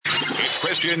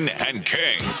Christian and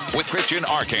King with Christian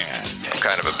Arcand. I'm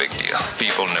kind of a big deal.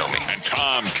 People know me. And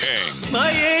Tom King. My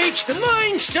age, the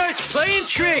mind starts playing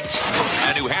tricks.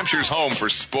 And New Hampshire's home for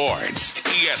sports,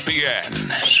 ESPN.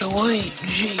 Sweet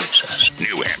Jesus.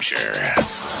 New Hampshire.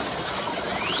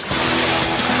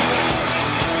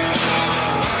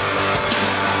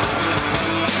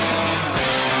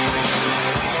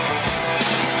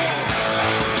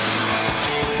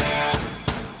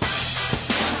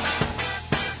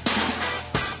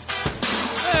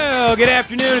 Well, good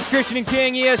afternoon. It's Christian and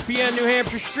King, ESPN New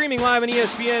Hampshire, streaming live on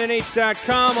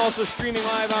ESPNNH.com, also streaming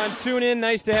live on TuneIn.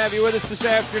 Nice to have you with us this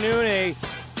afternoon. A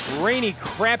rainy,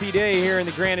 crappy day here in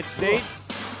the Granite State,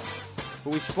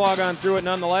 but we slog on through it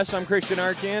nonetheless. I'm Christian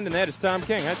Arcand, and that is Tom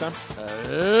King. Hi, Tom.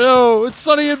 Hello. It's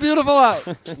sunny and beautiful out.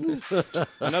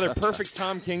 Another perfect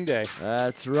Tom King day.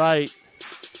 That's right.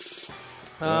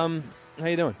 How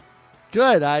you doing?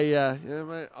 Good.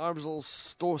 My arm's a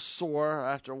little sore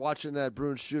after watching that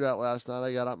Bruins shootout last night.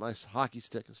 I got out my hockey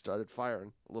stick and started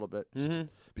firing a little bit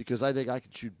because I think I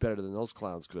could shoot better than those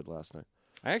clowns could last night.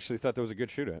 I actually thought that was a good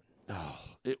shootout. Oh,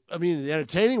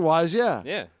 entertaining wise, yeah.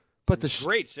 Yeah. But the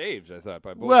great saves, I thought,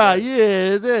 by both well, guys.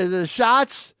 yeah, the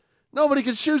shots. Nobody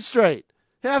could shoot straight.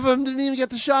 Half of them didn't even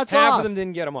get the shots off. Half of them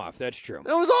didn't get them off. That's true. It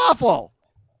was awful.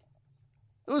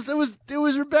 It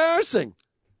was embarrassing.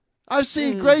 I've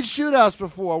seen great shootouts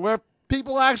before where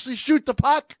people actually shoot the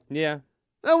puck. Yeah.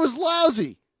 That was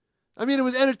lousy. I mean, it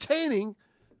was entertaining,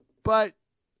 but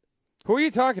Who are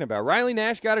you talking about? Riley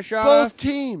Nash got a shot both off?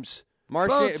 teams.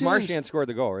 Marchand scored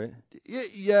the goal, right?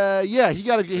 Yeah. He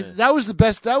got That was the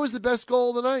best. That was the best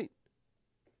goal of the night.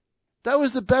 That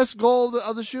was the best goal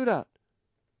of the shootout.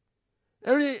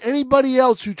 Anybody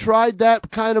else who tried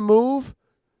that kind of move,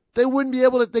 they wouldn't be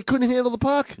able to. They couldn't handle the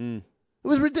puck. It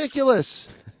was ridiculous.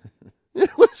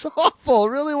 It was awful. It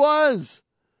really was.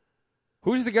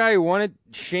 Who's the guy who wanted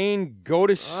Shane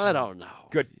Gotis? I don't know.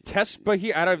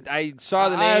 Gotespa? I saw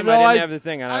the name. know, I didn't have the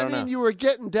thing. I don't know. You were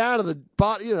getting down to the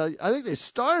bottom. I think they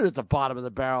started at the bottom of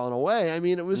the barrel in a way. I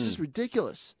mean, it was just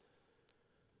ridiculous.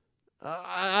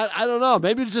 I don't know.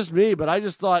 Maybe it's just me, but I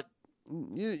just thought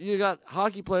you got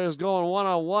hockey players going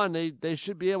one-on-one. They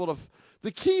should be able to.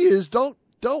 The key is don't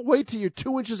wait till you're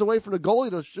 2 inches away from the goalie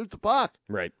to shoot the puck.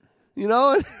 Right. You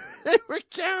know, they were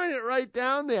carrying it right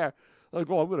down there. Like,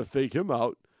 I'm going to fake him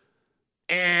out.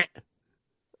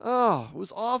 Oh, it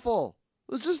was awful.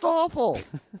 It was just awful.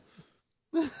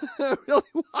 It really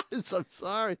was. I'm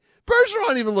sorry.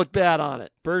 Bergeron even looked bad on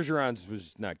it. Bergeron's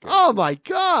was not good. Oh, my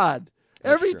God.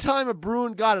 That's Every true. time a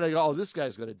Bruin got it, I go, this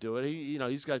guy's going to do it.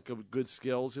 He's got good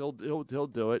skills. He'll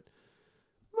do it.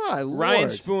 My Lord.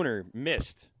 Ryan Spooner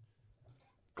missed.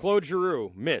 Claude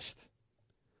Giroux missed.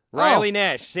 Riley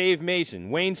Nash, save Mason.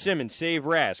 Wayne Simmons, save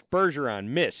Rask. Bergeron,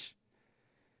 miss.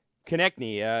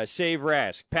 Konechny, save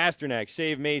Rask. Pasternak,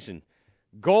 save Mason.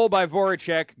 Goal by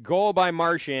Voracek. Goal by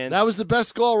Marchand. That was the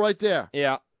best goal right there.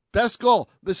 Yeah. Best goal.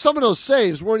 But some of those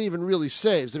saves weren't even really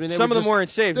saves. I mean, Some of them weren't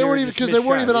saves. They weren't even because they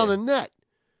weren't even on the net. net.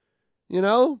 You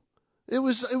know, it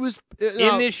was. In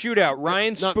this shootout,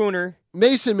 Ryan Spooner,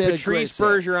 Mason made Patrice a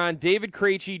great Bergeron, David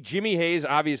Krejci, Jimmy Hayes,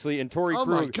 obviously, and Torrey save. Oh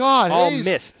Krug. my God! all Hayes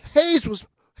missed. Hayes was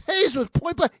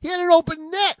point blank. He had an open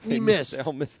net. And he missed. They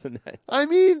all missed the net. I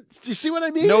mean, do you see what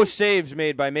I mean? No saves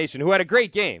made by Mason, who had a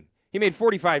great game. He made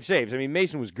 45 saves. I mean,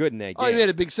 Mason was good in that game. Oh, he made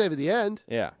a big save at the end.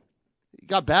 Yeah. He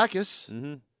got Bacchus.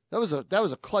 Mm-hmm. That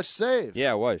was a clutch save.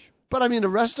 Yeah, it was. But I mean, the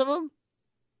rest of them,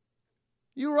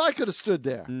 you or I could have stood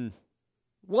there.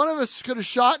 One of us could have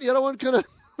shot. The other one could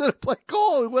have played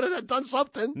goal. We would have done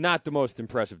something. Not the most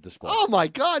impressive display. Oh, my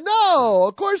God. No,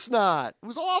 of course not. It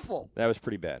was awful. That was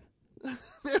pretty bad.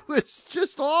 It was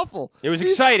just awful. It was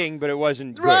exciting, but it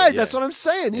wasn't good. Right, Yeah. that's what I'm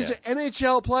saying. These are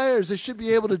NHL players. They should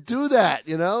be able to do that,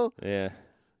 you know? Yeah.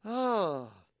 Oh.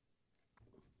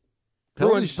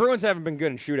 Bruins haven't been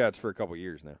good in shootouts for a couple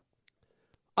years now.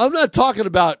 I'm not talking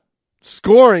about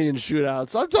scoring in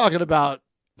shootouts. I'm talking about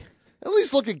at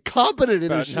least looking competent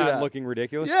in a About shootout. not looking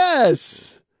ridiculous?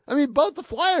 Yes. I mean, both the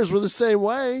Flyers were the same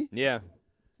way. Yeah.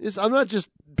 I'm not just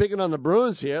picking on the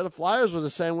Bruins here. The Flyers were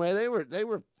the same way. They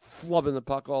were flubbing the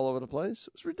puck all over the place.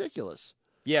 It was ridiculous.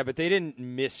 Yeah, but they didn't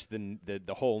miss the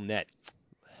whole net.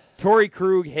 Torrey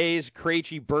Krug, Hayes,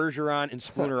 Krejci, Bergeron, and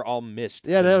Spooner all missed.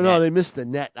 Yeah, no, they missed the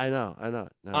net. I know.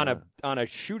 On a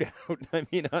shootout, I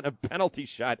mean, on a penalty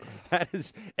shot,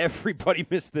 everybody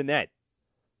missed the net.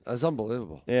 That's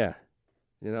unbelievable. Yeah,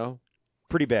 you know,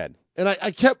 pretty bad. And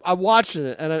I'm watching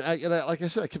it, and I like I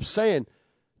said, I kept saying,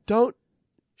 don't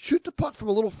shoot the puck from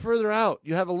a little further out.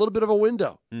 You have a little bit of a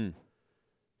window.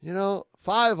 You know,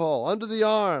 5-hole, under the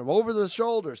arm, over the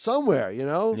shoulder, somewhere. You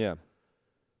know. Yeah.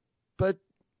 But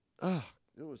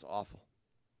it was awful.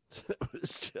 It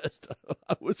was just,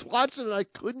 I was watching and I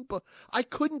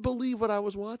couldn't believe what I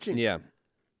was watching. Yeah,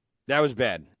 that was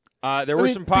bad. There were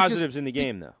some positives in the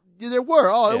game, though. There were.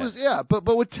 Oh, yeah. It was, yeah. But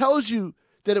what tells you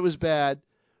that it was bad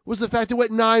was the fact it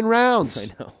went 9 rounds. I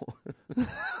know.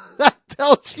 That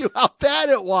tells you how bad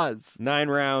it was. 9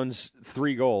 rounds,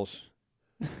 3 goals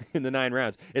in the 9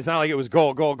 rounds. It's not like it was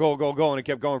goal, and it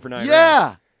kept going for 9 rounds.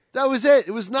 Yeah, that was it.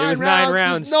 It was 9 rounds. 9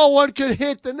 rounds. No one could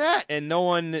hit the net. And no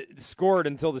one scored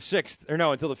until the 6th,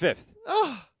 until the 5th.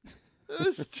 Oh, it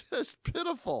was just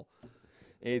pitiful.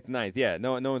 8th, 9th. Yeah,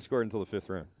 no one scored until the 5th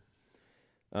round.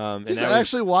 And I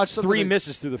actually watched something. 3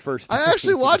 misses through the first. I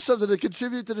actually watched something to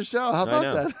contribute to the show. How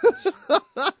about that?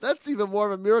 That's even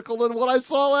more of a miracle than what I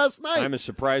saw last night. I'm as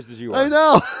surprised as you are. I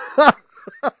know.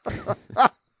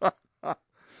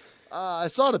 I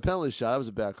saw the penalty shot. That was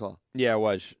a bad call. Yeah, it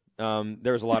was.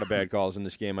 There was a lot of bad calls in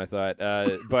this game, I thought.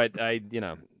 But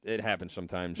it happens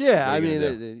sometimes. Yeah, I mean,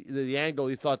 the angle,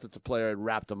 he thought that the player had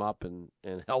wrapped him up and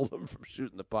held him from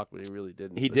shooting the puck, but he really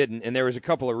didn't. He didn't, and there was a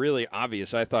couple of really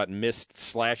obvious, I thought, missed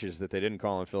slashes that they didn't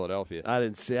call in Philadelphia. I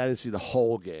didn't see the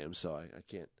whole game, so I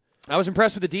can't. I was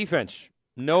impressed with the defense.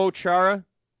 No Chara,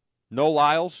 no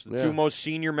Lyles, the two most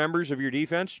senior members of your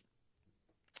defense.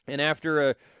 And after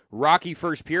a rocky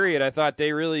first period, I thought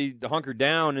they really hunkered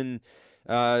down and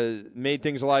made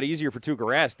things a lot easier for Tuukka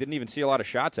Rask. Didn't even see a lot of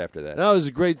shots after that. That was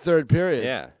a great third period.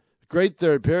 Yeah. Great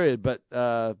third period, but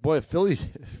boy, Philly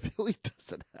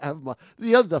doesn't have much.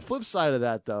 The flip side of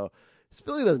that, though, is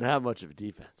Philly doesn't have much of a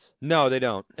defense. No, they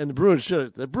don't. And the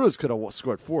Bruins could have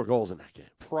scored 4 goals in that game.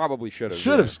 Probably should have.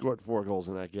 Should have scored 4 goals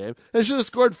in that game. They should have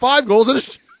scored 5 goals in a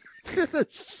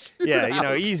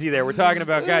Yeah, easy there. We're talking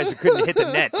about guys who couldn't hit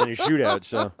the net in a shootout,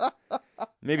 so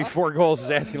maybe 4 goals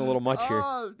is asking a little much here.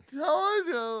 Oh, I'm telling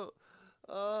you.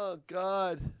 Oh,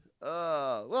 God.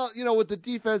 Well, with the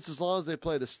defense, as long as they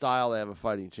play the style, they have a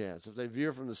fighting chance. If they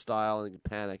veer from the style and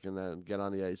panic and then get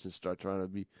on the ice and start trying to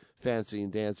be fancy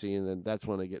and dancy, and then that's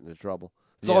when they get into trouble.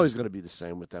 It's always going to be the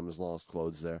same with them as long as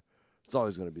Claude's there. It's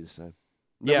always going to be the same.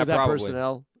 Yeah, with that probably.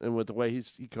 personnel and with the way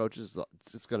he coaches,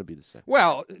 it's going to be the same.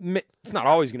 Well, it's not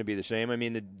always going to be the same. I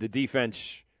mean, the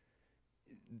defense,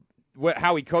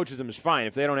 how he coaches them is fine.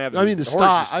 If they don't have the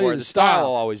style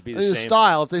will always be the same. The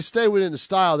style, if they stay within the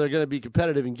style, they're going to be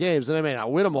competitive in games. And they may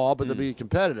not win them all, but they'll be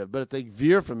competitive. But if they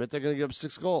veer from it, they're going to give up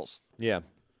 6 goals. Yeah.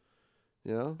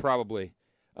 Probably.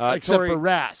 Except for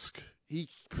Rask. He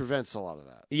prevents a lot of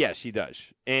that. Yes, he does.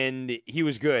 And he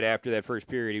was good after that first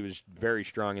period. He was very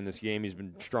strong in this game. He's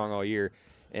been strong all year.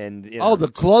 And the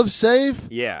glove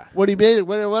save? Yeah. When he made it,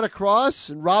 when it went across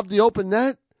and robbed the open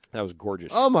net? That was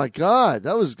gorgeous. Oh, my God.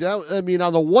 On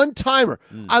the one-timer.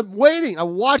 I'm waiting.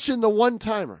 I'm watching the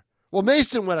one-timer. Well,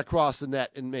 Mason went across the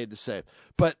net and made the save.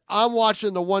 But I'm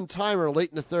watching the one-timer late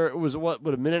in the third. It was, a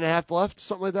minute and a half left?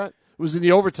 Something like that? It was in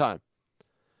the overtime.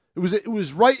 It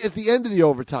was right at the end of the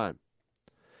overtime.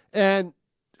 And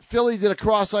Philly did a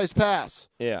cross-ice pass.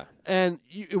 Yeah. And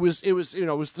it was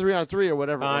 3-on-3 or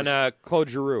whatever on it was. Claude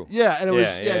Giroux. Yeah, and it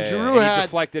was Giroux and had he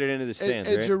deflected it into the stands.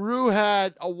 And right? Giroux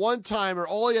had a one-timer.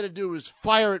 All he had to do was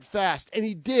fire it fast, and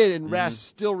he did. And Rask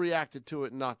still reacted to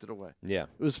it and knocked it away. Yeah,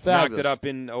 it was fabulous. Knocked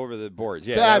it up over the boards.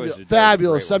 Yeah, fabulous.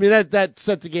 Fabulous. I mean, that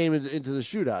set the game into the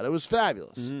shootout. It was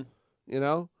fabulous.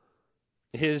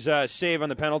 His save on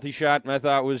the penalty shot, I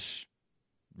thought was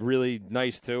really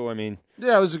nice too. I mean,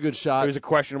 yeah, it was a good shot. It was a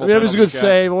questionable. It was a good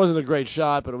save. It wasn't a great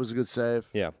shot, but it was a good save.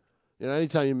 Yeah.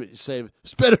 Anytime you save,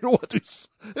 it's better than what it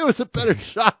was a better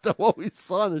shot than what we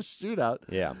saw in the shootout.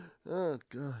 Yeah. Oh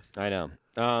God. I know.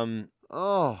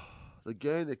 The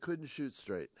game they couldn't shoot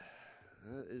straight.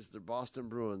 That is the Boston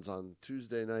Bruins on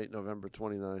Tuesday night, November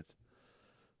 29th.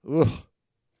 Ugh.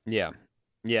 Yeah.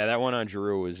 Yeah, that one on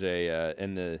Giroux was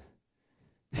and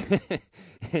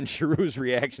Giroux's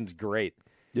reaction's great.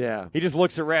 Yeah. He just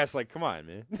looks at Rask like, come on,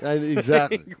 man.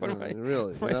 Exactly. What am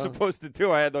I supposed to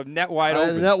do? I had the net wide open. I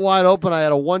had the net wide open. I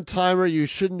had a one-timer. You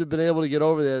shouldn't have been able to get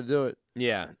over there to do it.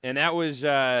 Yeah, and that was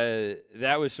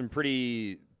some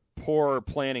pretty poor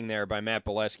planning there by Matt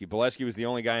Bolesky. Bolesky was the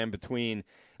only guy in between.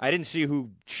 I didn't see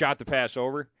who shot the pass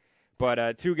over,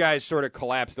 but 2 guys sort of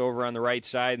collapsed over on the right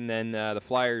side, and then the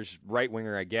Flyers' right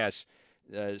winger, I guess,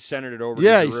 centered it over.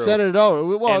 Yeah, to he Giroux. centered it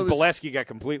over. Well, Bolesky got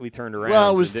completely turned around.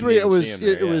 Well, it was 3. It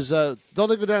was. Don't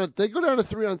they go down? They go down to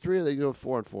 3-on-3, or they go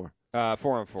 4-on-4.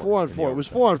 4-on-4. 4-on-4. It was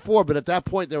 4-on-4, but at that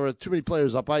point there were too many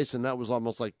players up ice, and that was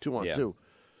almost like 2-on-2.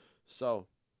 So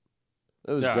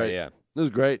it was great. Yeah, it was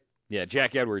great. Yeah,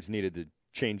 Jack Edwards needed to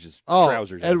change his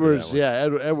trousers. Edwards,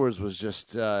 Edwards was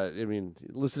just,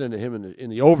 listening to him in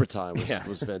the overtime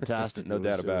was fantastic. No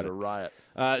doubt about it. It was a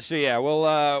riot.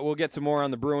 We'll get to more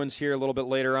on the Bruins here a little bit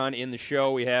later on in the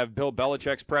show. We have Bill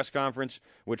Belichick's press conference,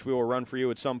 which we will run for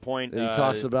you at some point. And he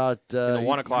talks about in the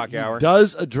 1 o'clock hour. He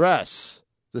does address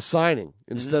the signing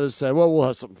instead of saying, "Well, we'll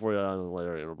have something for you on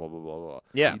later." Blah blah blah blah.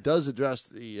 Yeah, he does address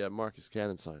the Marcus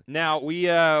Cannon signing. Now we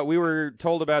were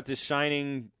told about this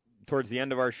signing towards the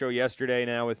end of our show yesterday.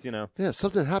 Now with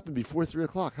something happened before 3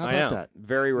 o'clock. How about that?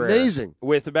 Very rare. Amazing.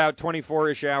 With about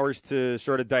 24-ish hours to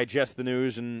sort of digest the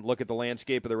news and look at the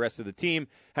landscape of the rest of the team.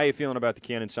 How you feeling about the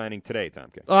Cannon signing today, Tom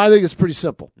K? I think it's pretty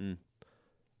simple.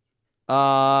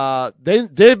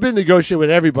 They've been negotiating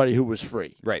with everybody who was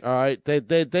free. Right. All right. They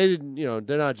didn't,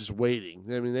 they're not just waiting.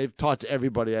 I mean, they've talked to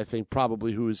everybody, I think,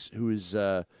 probably who is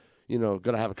going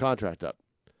to have a contract up.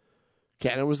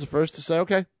 Cannon was the first to say,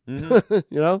 okay.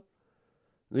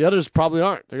 The others probably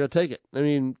aren't. They're going to take it. I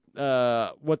mean,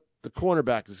 what the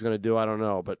cornerback is going to do, I don't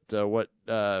know, but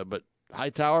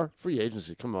Hightower, free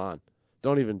agency, come on.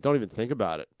 Don't even think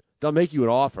about it. They'll make you an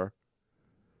offer.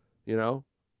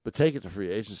 But take it to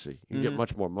free agency. You can get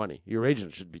much more money. Your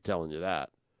agent should be telling you that.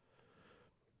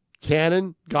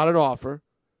 Cannon got an offer.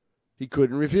 He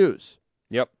couldn't refuse.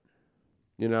 Yep.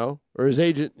 Or his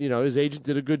agent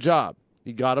did a good job.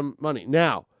 He got him money.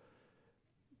 Now,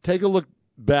 take a look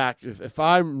back. If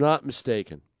I'm not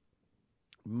mistaken,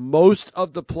 most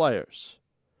of the players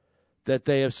that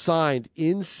they have signed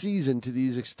in season to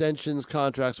these extensions,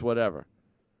 contracts, whatever,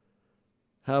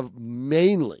 have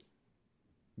mainly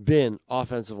been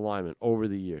offensive linemen over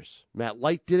the years. Matt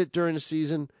Light did it during the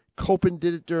season. Copen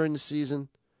did it during the season.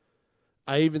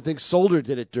 I even think Solder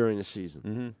did it during the season.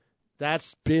 Mm-hmm.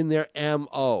 That's been their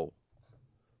M.O.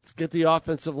 Let's get the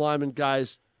offensive linemen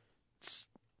guys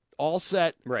all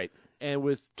set. Right. And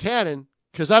with Cannon,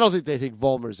 because I don't think they think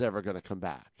Vollmer's ever going to come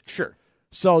back. Sure.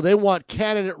 So they want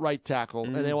Cannon at right tackle,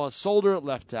 and they want Solder at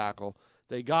left tackle.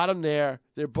 They got him there.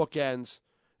 They're bookends.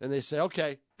 And they say,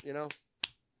 okay,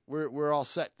 we're all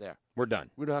set there. We're done.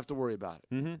 We don't have to worry about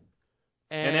it. Mm-hmm.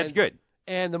 And that's good.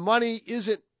 And the money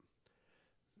isn't –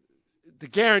 the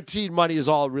guaranteed money is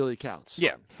all it really counts.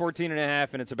 Yeah,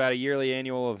 14.5, and it's about a yearly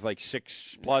annual of like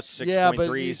 6 plus 6.3. Yeah,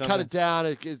 but you something. cut it down,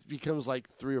 it becomes like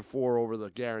 3 or 4 over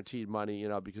the guaranteed money,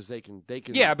 because they can.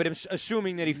 Yeah, but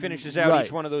assuming that he finishes out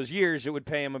each one of those years, it would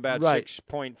pay him about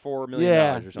 $6.4 million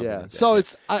or something. Like that. So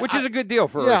it's which is a good deal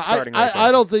for starting.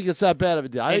 I don't think it's that bad of a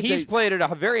deal. And he's played at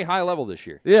a very high level this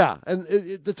year. Yeah, and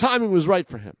the timing was right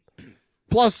for him.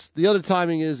 Plus, the other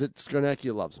timing is that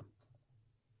Skarnecki loves him.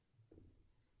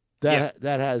 They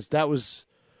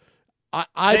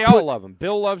all love him.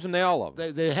 Bill loves him. They all love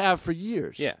him. They have for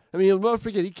years. Yeah. I mean, don't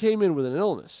forget, he came in with an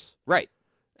illness. Right.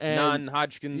 And,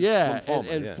 non-Hodgkin's lymphoma.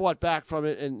 And fought back from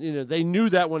it. And, they knew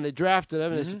that when they drafted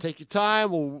him. And they said, take your time.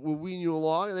 We'll wean you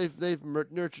along. And they've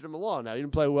nurtured him along. Now, he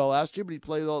didn't play well last year, but he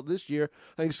played all this year.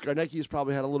 I think Skarnecki has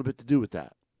probably had a little bit to do with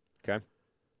that. Okay.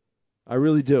 I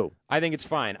really do. I think it's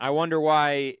fine. I wonder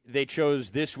why they chose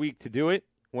this week to do it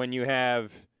when you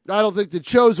have... I don't think they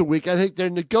chose a week. I think they're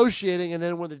negotiating, and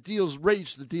then when the deal's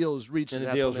reached, the deal is reached, and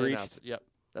that's when they announce it. Yep,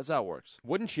 that's how it works.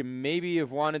 Wouldn't you maybe have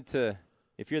wanted to,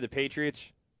 if you're the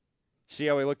Patriots, see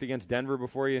how he looked against Denver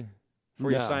before you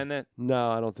signed that? No,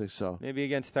 I don't think so. Maybe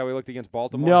against how he looked against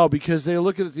Baltimore? No, because they're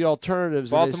looking at the alternatives.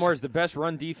 Baltimore is the best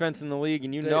run defense in the league,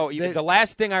 and the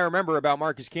last thing I remember about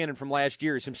Marcus Cannon from last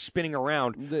year is him spinning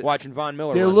around watching Von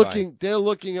Miller. They're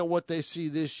looking at what they see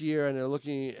this year, and they're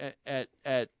looking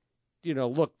at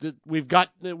look, we've got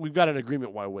an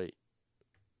agreement. Why wait?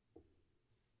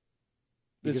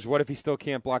 Because what if he still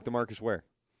can't block DeMarcus Ware?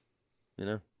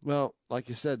 Well, like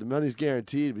you said, the money's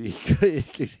guaranteed, but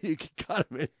you can cut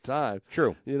him any time.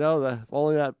 True.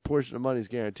 Only that portion of money is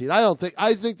guaranteed.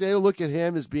 I think they look at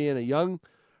him as being a young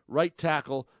right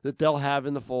tackle that they'll have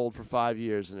in the fold for 5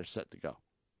 years, and they're set to go.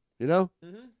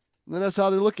 Mm-hmm. And that's how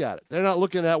they look at it. They're not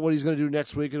looking at what he's going to do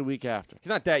next week or the week after. He's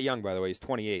not that young, by the way. He's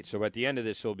 28. So at the end of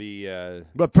this, he'll be...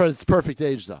 But it's perfect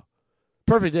age, though.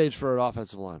 Perfect age for an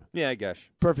offensive lineman. Yeah, I guess.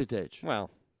 Perfect age. Well,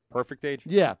 perfect age?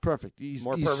 Yeah, perfect. He's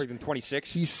perfect than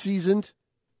 26? He's seasoned.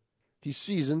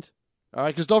 All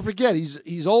right, because don't forget,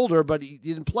 he's older, but he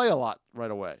didn't play a lot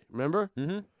right away. Remember?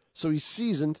 Mm-hmm. So he's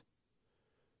seasoned.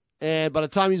 And by the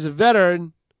time he's a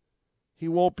veteran, he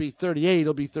won't be 38.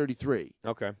 He'll be 33.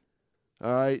 Okay.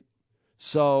 All right.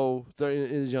 So in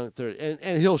his young 30s,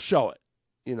 and he'll show it,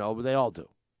 but they all do.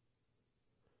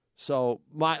 So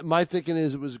my thinking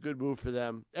is it was a good move for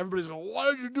them. Everybody's going,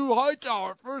 why did you do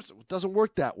Hightower first? It doesn't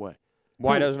work that way.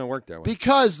 Why doesn't it work that way?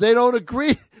 Because they don't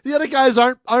agree. The other guys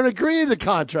aren't agreeing to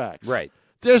contracts. Right.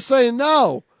 They're saying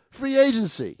no. Free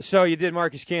agency. So you did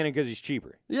Marcus Cannon because he's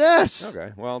cheaper. Yes.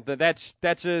 Okay. Well, that's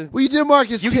a. Well, you did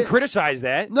Marcus. You can criticize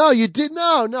that. No, you did.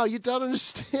 No, you don't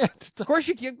understand. Of course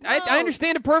you can. I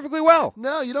understand it perfectly well.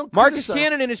 No, you don't. Marcus criticize.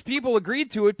 Cannon and his people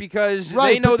agreed to it because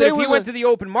Right, they know but that they if he were went to the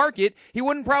open market, he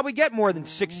wouldn't probably get more than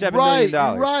 $6-7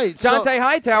 million. Right. Dante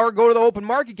Hightower go to the open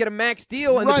market, get a max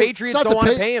deal, and the Patriots don't want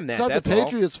to pay him that. It's not that's the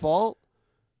Patriots' fault.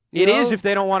 It is if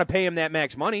they don't want to pay him that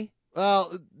max money.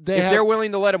 Well, they're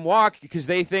willing to let him walk because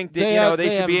they think that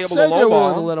they should be able to they're willing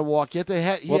lowball to him. let him walk yet.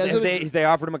 They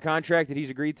offered him a contract that he's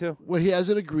agreed to. Well, he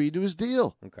hasn't agreed to his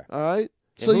deal. Okay, all right.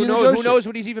 And so who knows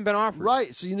what he's even been offered?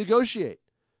 Right. So you negotiate.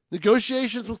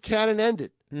 Negotiations with Cannon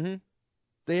ended. Mm-hmm.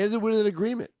 They ended with an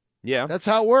agreement. Yeah, that's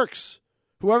how it works.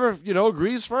 Whoever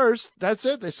agrees first, that's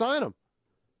it. They sign him.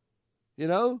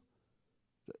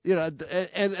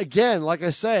 And again, like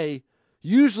I say.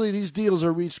 Usually these deals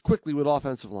are reached quickly with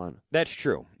offensive linemen. That's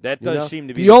true. That does seem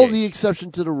to be the only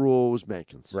exception to the rule was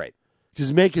Mankins. Right.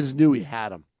 Because Mankins knew he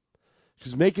had him.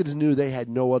 Because Mankins knew they had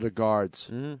no other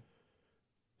guards. Mm-hmm.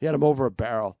 He had him over a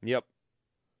barrel. Yep.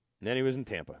 And then he was in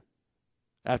Tampa.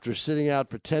 After sitting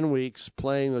out for 10 weeks,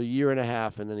 playing a year and a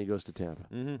half, and then he goes to Tampa.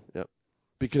 Mm-hmm. Yep.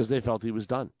 Because they felt he was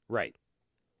done. Right.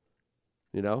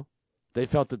 They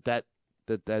felt that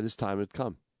his time had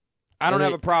come. I don't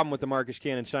have a problem with the Marcus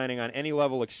Cannon signing on any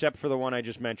level except for the one I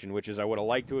just mentioned, which is I would have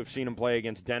liked to have seen him play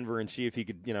against Denver and see if he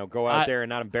could, go out there and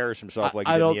not embarrass himself like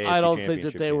he did in the AFC I don't think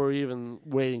Championship that they game. were even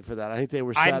waiting for that. I think they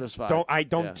were satisfied. I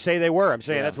don't say they were. I'm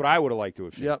saying that's what I would have liked to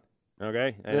have seen. Yep.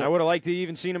 Okay? And I would have liked to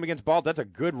even seen him against Baltimore. That's a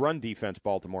good run defense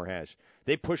Baltimore has.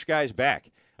 They push guys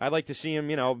back. I'd like to see him,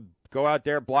 go out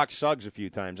there, block Suggs a few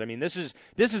times. I mean, this is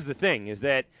the thing, is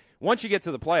that once you get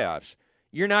to the playoffs,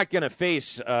 you're not going to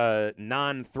face a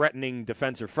non-threatening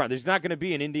defensive front. There's not going to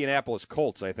be an Indianapolis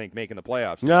Colts, I think, making the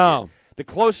playoffs. No. The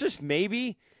closest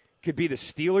maybe could be the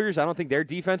Steelers. I don't think their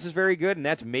defense is very good, and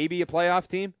that's maybe a playoff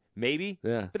team. Maybe.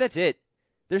 Yeah. But that's it.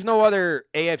 There's no other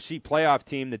AFC playoff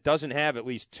team that doesn't have at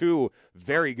least two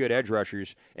very good edge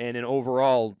rushers and an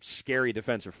overall scary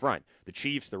defensive front. The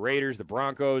Chiefs, the Raiders, the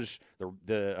Broncos,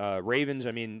 the Ravens,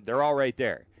 I mean, they're all right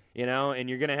there. And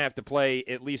you're going to have to play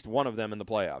at least one of them in the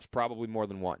playoffs, probably more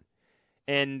than one.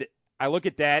 And I look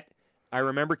at that. I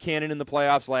remember Cannon in the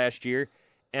playoffs last year,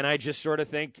 and I just sort of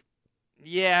think,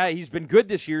 yeah, he's been good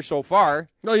this year so far.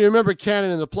 No, you remember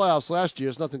Cannon in the playoffs last year.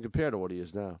 It's nothing compared to what he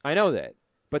is now. I know that.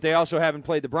 But they also haven't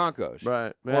played the Broncos.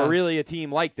 Right. Yeah. Or really a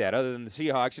team like that other than the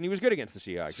Seahawks, and he was good against the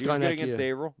Seahawks. He was good against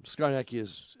Averill. Scarnecchia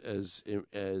is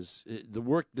the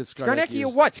work that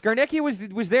Scarnecchia what? Scarnecchia was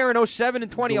there in 2007 and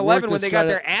 2011 when they got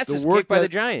their asses kicked by the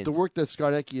Giants. The work that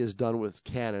Scarnecchia has done with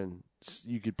Cannon,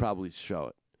 you could probably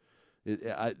show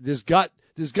it. There's got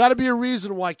to be a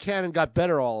reason why Cannon got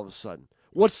better all of a sudden.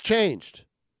 What's changed?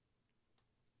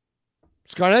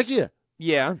 Scarnecchia.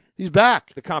 Yeah. He's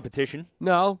back. The competition.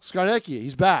 No, Scarnecchia.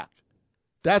 He's back.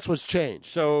 That's what's changed.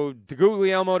 So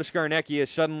DeGuglielmo to Scarnecchia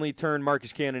suddenly turned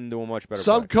Marcus Cannon into a much better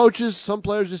player. Some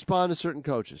players respond to certain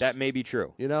coaches. That may be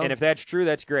true. And if that's true,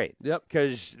 that's great. Yep.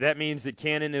 Because that means that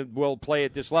Cannon will play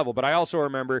at this level. But I also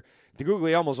remember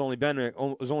DeGuglielmo's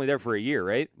was only there for a year,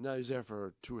 right? No, he was there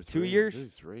for 2 or 3. 2 years? Maybe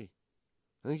 3.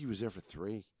 I think he was there for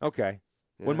 3. Okay.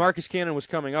 Yeah. When Marcus Cannon was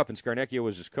coming up and Scarnecchia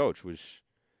was his coach,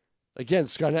 Again,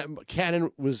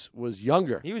 Cannon was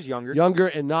younger. He was younger. Younger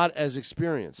and not as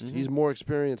experienced. Mm-hmm. He's more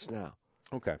experienced now.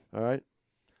 Okay. All right?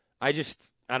 I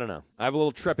don't know. I have a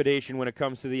little trepidation when it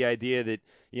comes to the idea that,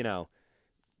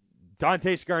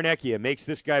 Dante Scarnecchia makes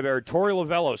this guy better. Torey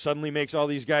Lovello suddenly makes all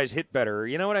these guys hit better.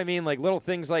 You know what I mean? Like little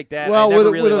things like that. Well,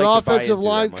 with an offensive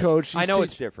line coach, I know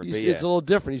it's different. But it's a little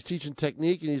different. He's teaching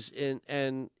technique,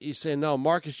 and he's saying, "No,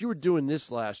 Marcus, you were doing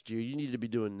this last year. You need to be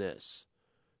doing this."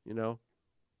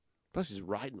 Plus, he's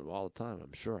riding them all the time.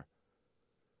 I'm sure.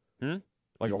 Like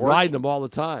he's a horse? Riding them all the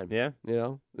time. Yeah.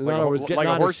 In like other words, like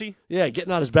a horsey.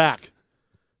 Getting on his back.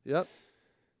 Yep.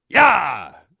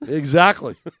 Yeah.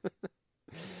 Exactly.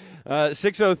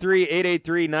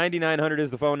 603-883-9900 is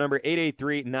the phone number.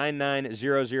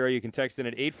 883-9900. You can text in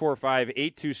at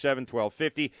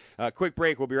 845-827-1250. Quick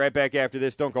break. We'll be right back after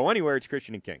this. Don't go anywhere. It's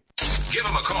Christian and King. Give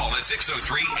them a call at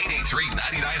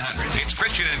 603-883-9900. It's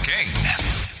Christian and King.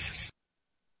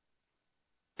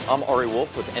 I'm Ari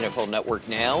Wolf with NFL Network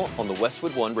Now on the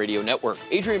Westwood One Radio Network.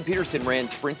 Adrian Peterson ran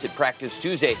sprints at practice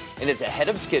Tuesday and is ahead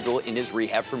of schedule in his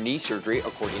rehab from knee surgery,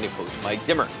 according to Coach Mike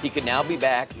Zimmer. He could now be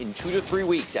back in 2 to 3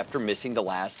 weeks after missing the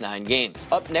last 9 games.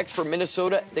 Up next for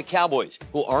Minnesota, the Cowboys,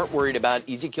 who aren't worried about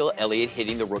Ezekiel Elliott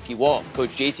hitting the rookie wall.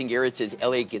 Coach Jason Garrett says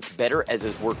Elliott gets better as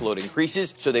his workload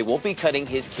increases, so they won't be cutting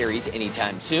his carries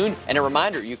anytime soon. And a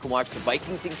reminder, you can watch the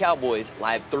Vikings and Cowboys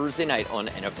live Thursday night on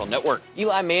NFL Network.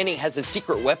 Eli Manning has a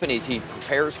secret weapon weapon as he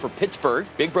prepares for Pittsburgh.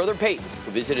 Big brother Peyton,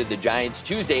 who visited the Giants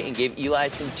Tuesday and gave Eli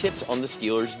some tips on the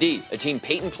Steelers' D, a team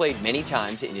Peyton played many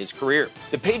times in his career.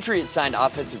 The Patriots signed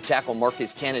offensive tackle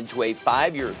Marcus Cannon to a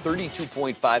 5-year,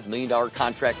 $32.5 million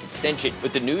contract extension,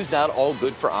 but the news not all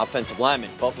good for offensive linemen.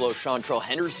 Buffalo's Seantrell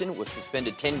Henderson was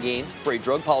suspended 10 games for a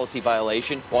drug policy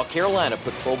violation, while Carolina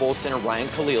put Pro Bowl center Ryan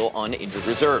Khalil on injured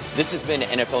reserve. This has been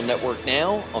NFL Network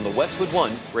Now on the Westwood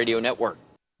One Radio Network.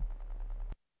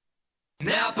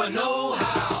 Napa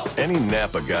know-how. Any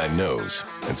Napa guy knows,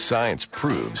 and science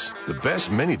proves, the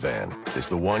best minivan is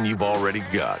the one you've already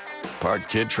got. Part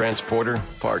kid transporter,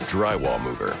 part drywall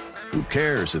mover. Who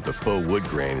cares if the faux wood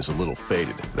grain is a little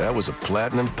faded? That was a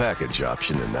platinum package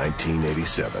option in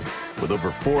 1987. With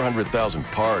over 400,000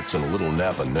 parts and a little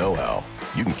Napa know-how,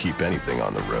 you can keep anything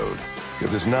on the road.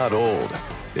 Because it's not old,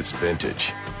 it's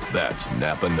vintage. That's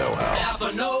Napa know-how.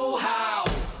 Napa know-how.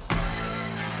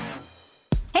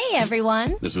 Hey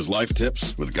everyone! This is Life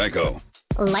Tips with Geico.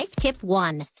 Life Tip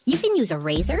 1. You can use a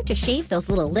razor to shave those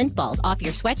little lint balls off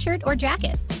your sweatshirt or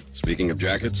jacket. Speaking of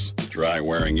jackets, try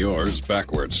wearing yours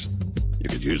backwards. You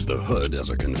could use the hood as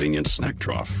a convenient snack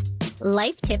trough.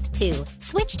 Life Tip 2.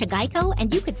 Switch to Geico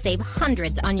and you could save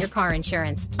hundreds on your car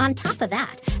insurance. On top of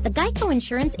that, the Geico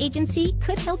Insurance Agency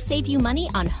could help save you money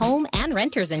on home and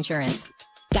renter's insurance.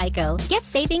 Geico. Get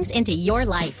savings into your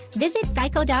life. Visit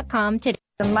geico.com today.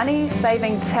 The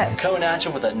money-saving tip. Coming at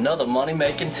you with another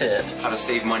money-making tip. How to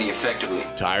save money effectively.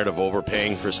 Tired of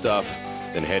overpaying for stuff?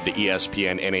 Then head to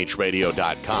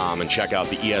ESPNNHradio.com and check out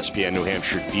the ESPN New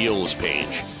Hampshire deals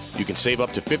page. You can save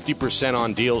up to 50%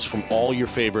 on deals from all your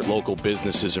favorite local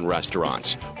businesses and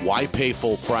restaurants. Why pay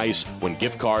full price when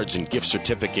gift cards and gift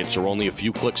certificates are only a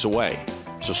few clicks away?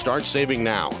 So start saving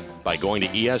now by going to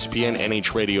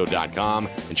ESPNNHradio.com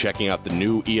and checking out the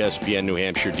new ESPN New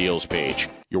Hampshire deals page.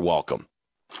 You're welcome.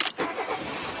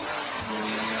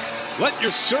 Let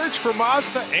your search for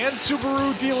Mazda and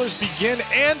Subaru dealers begin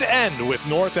and end with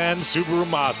North End Subaru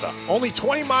Mazda. Only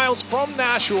 20 miles from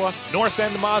Nashua, North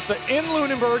End Mazda in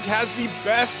Lunenburg has the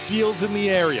best deals in the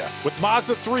area. With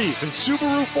Mazda 3s and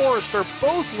Subaru Forester,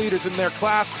 both leaders in their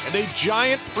class, and a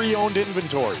giant pre-owned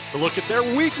inventory. To look at their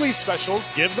weekly specials,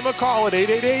 give them a call at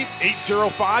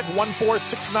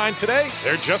 888-805-1469 today.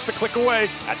 They're just a click away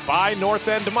at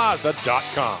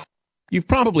buynorthendmazda.com. You've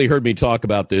probably heard me talk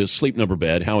about this Sleep Number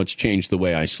bed, how it's changed the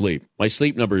way I sleep. My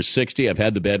sleep number is 60. I've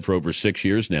had the bed for over 6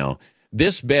 years now.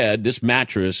 This bed, this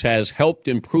mattress, has helped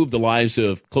improve the lives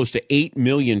of close to 8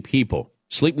 million people.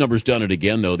 Sleep Number's done it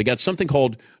again, though. They got something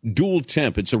called Dual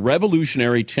Temp. It's a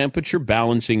revolutionary temperature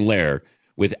balancing layer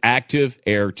with active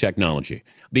air technology.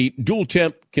 The Dual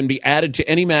Temp can be added to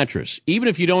any mattress, even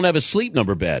if you don't have a Sleep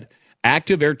Number bed.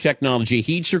 Active air technology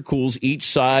heats or cools each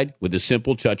side with a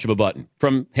simple touch of a button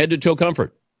from head to toe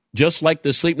comfort. Just like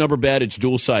the Sleep Number bed, it's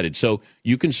dual-sided, so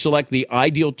you can select the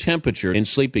ideal temperature and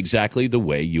sleep exactly the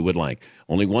way you would like.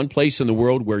 Only one place in the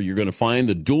world where you're going to find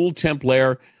the Dual Temp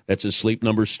layer. That's a Sleep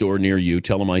Number store near you.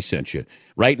 Tell them I sent you.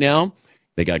 Right now,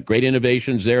 they got great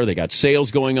innovations there. They got sales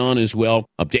going on as well.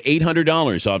 Up to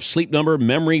 $800 off Sleep Number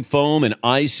memory foam and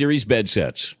I-Series bed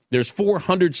sets. There's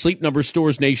 400 Sleep Number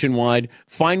stores nationwide.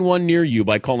 Find one near you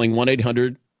by calling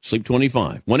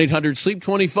 1-800-SLEEP25.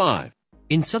 1-800-SLEEP25.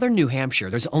 In southern New Hampshire,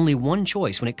 there's only one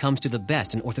choice when it comes to the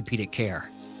best in orthopedic care.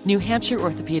 New Hampshire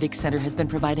Orthopedic Center has been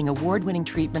providing award-winning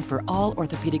treatment for all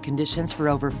orthopedic conditions for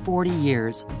over 40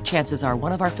 years. Chances are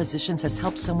one of our physicians has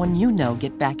helped someone you know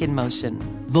get back in motion.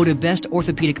 Voted Best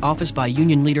Orthopedic Office by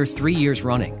Union Leader 3 years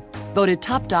running. Voted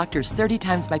Top Doctors 30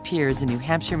 times by peers in New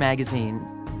Hampshire Magazine.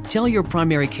 Tell your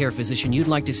primary care physician you'd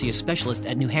like to see a specialist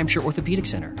at New Hampshire Orthopedic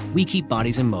Center. We keep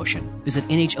bodies in motion. Visit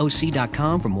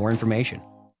NHOC.com for more information.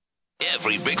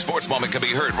 Every big sports moment can be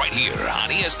heard right here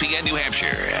on ESPN New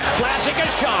Hampshire. Classic a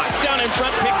shot. Down in front,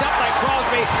 picked up by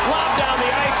Crosby. Lob down the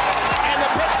ice. And the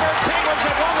Pittsburgh Penguins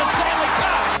have won the Stanley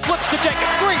Cup. Flips to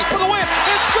Jacobs. 3 for the win.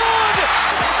 It's good!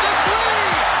 It's the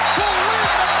 3 to win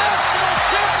the national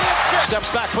championship. Steps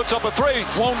back, puts up a 3.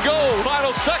 Won't go.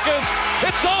 Final seconds.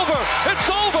 It's over. It's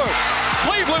over.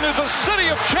 Cleveland is a city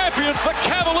of champions. The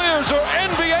Cavaliers are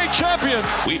NBA champions.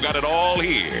 We've got it all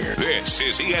here. This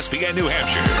is ESPN New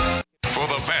Hampshire. For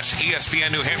the best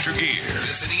ESPN New Hampshire gear,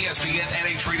 visit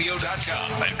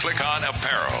ESPNNHradio.com and click on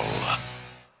Apparel.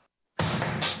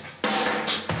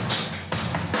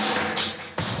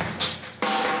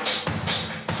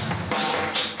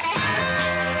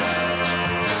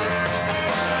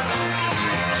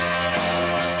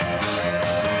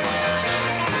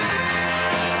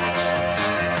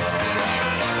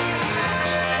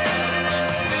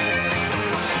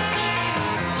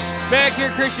 Back Back here,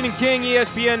 Christian and King,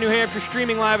 ESPN New Hampshire,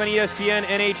 streaming live on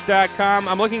ESPNNH.com.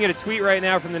 I'm looking at a tweet right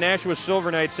now from the Nashua Silver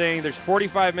Knights saying there's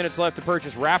 45 minutes left to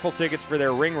purchase raffle tickets for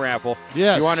their ring raffle.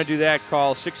 Yes. If you want to do that,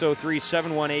 call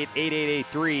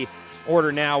 603-718-8883.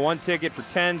 Order now. 1 ticket for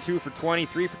 10, 2 for 20,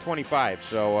 3 for 25.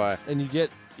 So and you get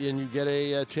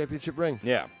a championship ring.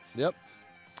 Yeah. Yep.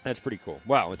 That's pretty cool.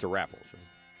 Well, it's a raffle. So.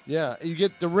 Yeah, you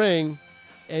get the ring,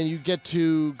 and you get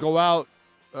to go out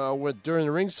during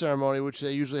the ring ceremony, which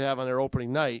they usually have on their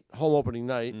opening night, home opening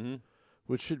night,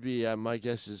 which should be, my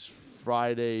guess is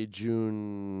Friday,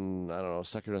 June, I don't know,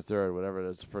 2nd or 3rd, whatever it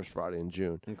is, the first Friday in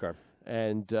June. Okay.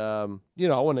 And,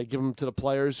 when they give them to the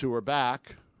players who are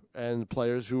back and the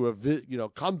players who have,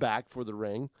 come back for the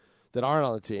ring that aren't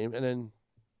on the team, and then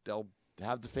they'll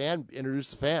have the fan, introduce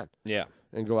the fan. Yeah.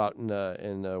 And go out and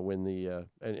win the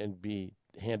and be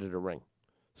handed a ring.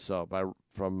 So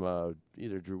from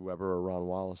either Drew Weber or Ron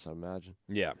Wallace, I imagine.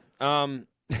 Yeah.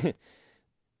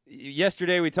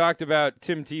 Yesterday we talked about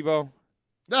Tim Tebow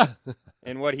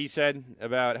and what he said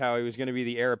about how he was going to be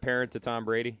the heir apparent to Tom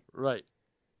Brady. Right.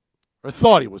 Or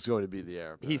thought he was going to be the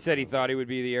heir apparent. He said he thought he would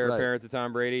be the heir apparent to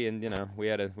Tom Brady, and we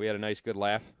had a nice good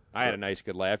laugh. I had a nice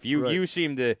good laugh. You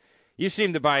seemed to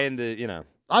buy into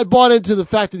I bought into the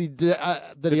fact that he did,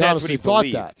 that he honestly thought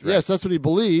believed, that. Right. Yes, that's what he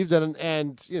believed, and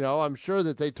I'm sure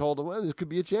that they told him, well, there could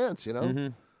be a chance,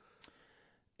 Mm-hmm.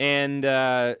 And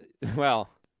well,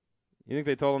 you think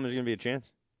they told him there's going to be a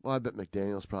chance? Well, I bet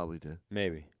McDaniels probably did.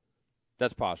 Maybe,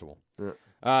 that's possible. Yeah.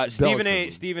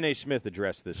 Stephen A. Smith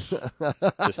addressed this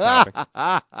topic,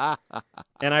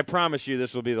 and I promise you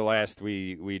this will be the last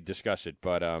we discuss it.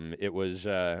 But it was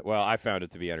I found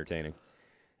it to be entertaining.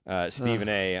 Stephen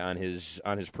A. on his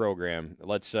program.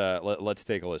 Let's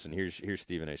take a listen. Here's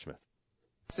Stephen A. Smith.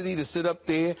 To sit up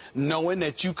there knowing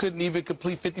that you couldn't even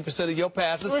complete 50% of your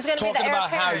passes, talking about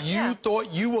how you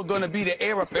thought you were going to be the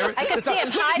heir apparent. I could see him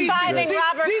high-fiving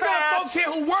Robert These Kraft. are folks here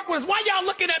who work with us. Why y'all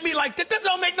looking at me like that? This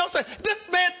don't make no sense.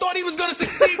 This man thought he was going to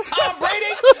succeed Tom Brady?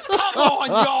 Come on,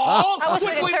 y'all. I wish we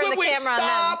could turn the camera on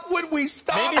them. Would we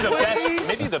stop,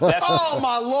 Maybe the best. Oh,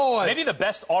 my Lord. Maybe the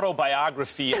best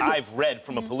autobiography I've read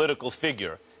from a political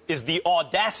figure is The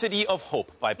Audacity of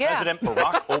Hope by President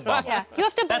Barack Obama. Yeah. You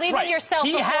have to believe in yourself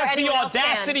He before has the anyone else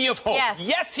audacity can. of hope.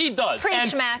 Yes, he does.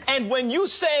 Preach, Max. And when you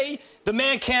say the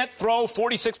man can't throw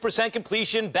 46%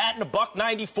 completion, batting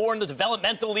 $194 in the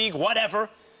developmental league, whatever,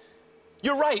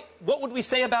 you're right. What would we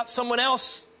say about someone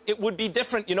else? It would be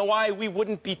different. You know why? We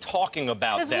wouldn't be talking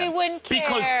about them. Because we wouldn't care.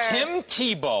 Because Tim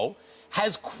Tebow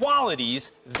has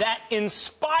qualities that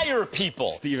inspire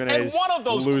people. And one of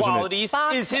those qualities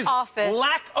is his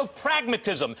lack of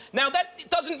pragmatism. Now, that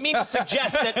doesn't mean to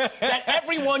suggest that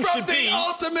everyone should be... the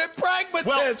ultimate pragmatist.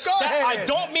 Well, Go ahead. I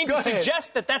don't mean to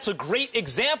suggest that that's a great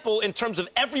example in terms of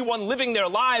everyone living their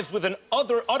lives with an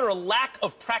utter lack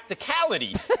of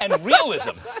practicality and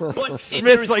realism. But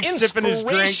there's like sipping his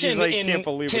drink. He's inspiration like, in can't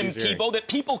believe Tim what he's Tebow that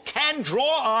people can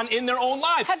draw on in their own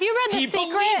lives. Have you read The Secret? He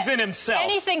believes in himself.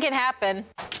 Anything can happen.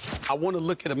 I want to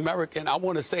look at America and I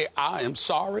want to say I am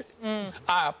sorry.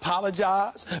 I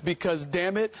apologize because,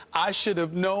 damn it, I should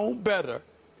have known better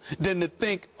than to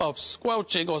think of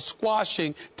squelching or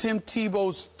squashing Tim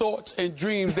Tebow's thoughts and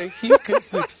dreams that he could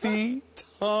succeed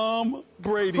Tom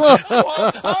Brady.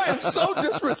 I am so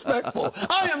disrespectful.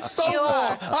 I am so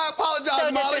wrong. I apologize,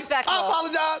 so Molly. I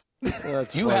apologize.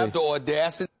 You have the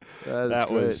audacity.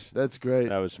 That's great.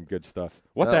 That was some good stuff.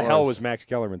 What the hell was Max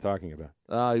Kellerman talking about?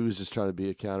 He was just trying to be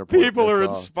a counterpoint. People are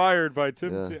that's all. inspired by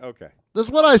Tim. Yeah. Okay. That's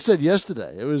what I said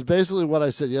yesterday. It was basically what I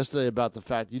said yesterday about the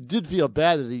fact you did feel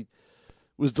bad that he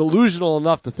was delusional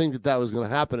enough to think that was going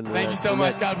to happen. Thank you so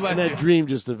much. God bless you. And you. that dream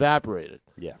just evaporated.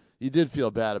 Yeah. You did feel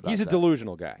bad about that. He's a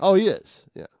delusional guy. Oh, he is.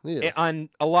 Yeah, he is. On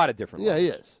a lot of different levels.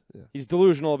 Yeah, he is. Yeah. He's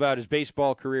delusional about his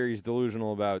baseball career. He's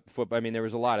delusional about football. I mean, there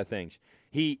was a lot of things.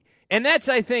 And that's,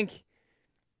 I think...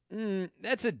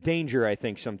 that's a danger, I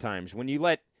think, sometimes when you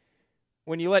let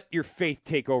your faith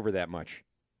take over that much.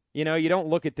 You don't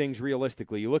look at things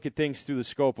realistically. You look at things through the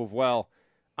scope of, well,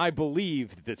 I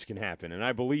believe that this can happen, and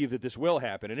I believe that this will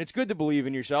happen. And it's good to believe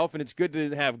in yourself, and it's good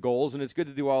to have goals, and it's good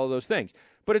to do all of those things.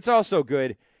 But it's also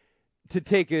good to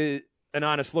take an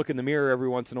honest look in the mirror every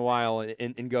once in a while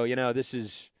and go, this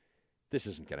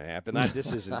isn't going to happen.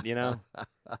 This isn't,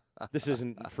 this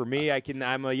isn't for me.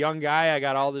 I'm a young guy. I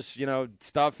got all this,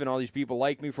 stuff, and all these people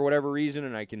like me for whatever reason,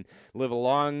 and I can live a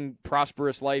long,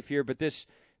 prosperous life here. But this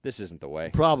isn't the way.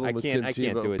 Problem with Tim Tebow. I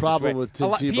can't do it. Problem with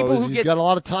Tim Tebow is he's got a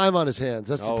lot of time on his hands.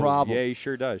 That's the problem. Yeah, he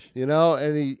sure does.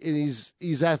 And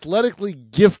he's athletically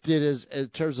gifted in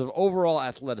terms of overall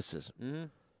athleticism. Mm-hmm.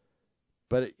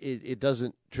 but it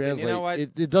doesn't translate. You know what?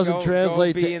 It doesn't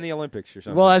translate go be to in the Olympics or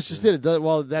something. Well, that's just it. It does,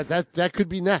 well, that could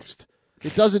be next.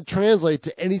 It doesn't translate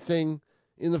to anything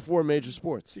in the 4 major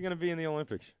sports. You're going to be in the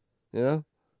Olympics. You know?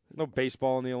 There's no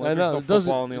baseball in the Olympics. I know. No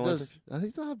football in the Olympics. I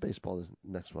think they'll have baseball this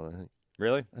next one, I think.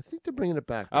 Really? I think they're bringing it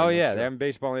back. Oh, yeah. They're having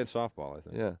baseball and softball, I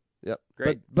think. Yeah. Yep.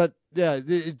 Great. But yeah,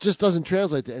 it just doesn't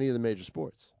translate to any of the major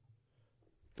sports.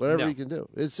 Whatever No. you can do.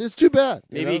 It's too bad.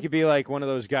 Maybe he could be like one of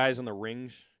those guys on the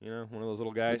rings, one of those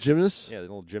little guys. The gymnasts? Yeah, the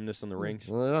little gymnasts on the rings.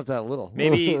 Well, they're not that little.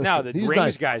 Maybe, no, the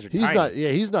rings guys are tiny.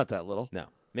 He's not that little. No.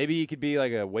 Maybe he could be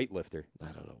like a weightlifter. I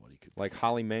don't know what he could Like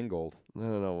Holly Mangold. I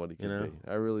don't know what he could be.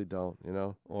 I really don't,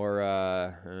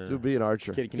 Or, Dude, be an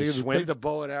archer. Can he swim? Take the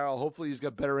bow and arrow. Hopefully he's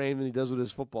got better aim than he does with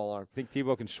his football arm. Think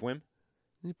Tebow can swim?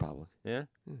 He probably. Yeah?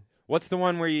 What's the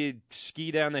one where you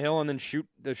ski down the hill and then shoot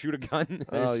a gun?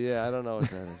 Oh, yeah, I don't know what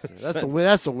that is. That's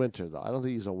a winter, though. I don't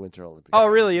think he's a winter Olympian. Oh,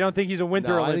 really? You don't think he's a winter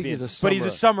No, I Olympian? think he's a but he's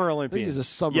a summer Olympian. I think he's a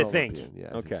summer you Olympian. think?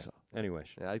 Yeah, I okay. think so. Anyways.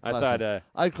 Yeah, I thought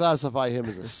I'd classify him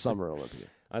as a summer Olympian.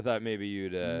 I thought maybe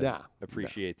you'd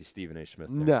appreciate the Stephen A. Smith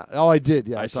thing. No. Oh, I did.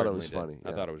 Yeah, I thought it certainly was did. funny.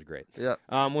 I thought it was great. Yeah.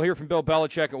 We'll hear from Bill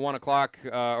Belichick at 1 o'clock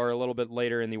or a little bit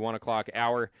later in the 1 o'clock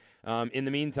hour. In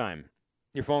the meantime,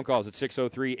 your phone calls at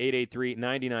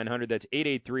 603-883-9900. That's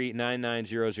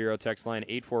 883-9900. Text line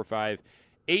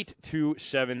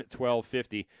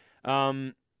 845-827-1250.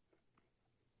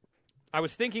 I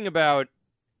was thinking about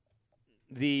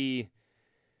the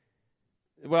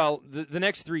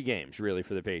next 3 games, really,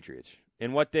 for the Patriots.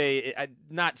 And what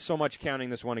not so much counting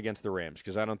this one against the Rams,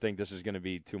 because I don't think this is going to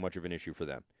be too much of an issue for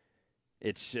them.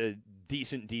 It's a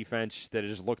decent defense that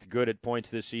has looked good at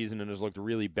points this season and has looked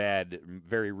really bad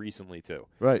very recently, too.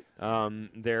 Right.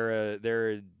 They're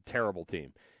a terrible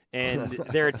team. And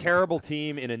they're a terrible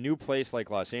team in a new place like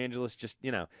Los Angeles. Just,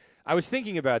 I was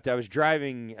thinking about that. I was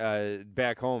driving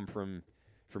back home from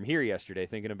here yesterday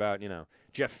thinking about,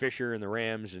 Jeff Fisher and the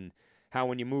Rams and how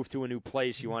when you move to a new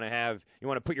place you want to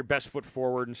put your best foot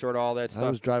forward and sort of all that stuff. I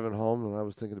was driving home and I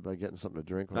was thinking about getting something to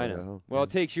drink when I got home. Well, it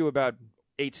takes you about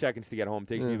 8 seconds to get home. It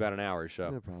takes me about an hour or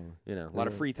so. Yeah, probably. A lot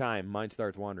of free time. Mind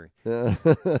starts wandering. Yeah.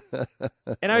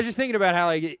 And I was just thinking about how,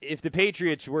 like, if the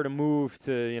Patriots were to move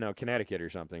to, Connecticut or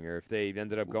something, or if they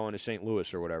ended up going to St.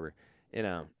 Louis or whatever,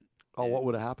 Oh, what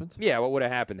would have happened? Yeah, what would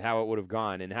have happened, how it would have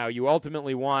gone, and how you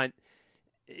ultimately want,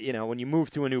 when you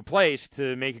move to a new place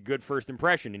to make a good first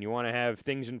impression, and you want to have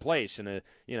things in place and a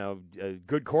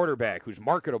good quarterback who's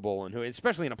marketable and who,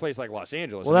 especially in a place like Los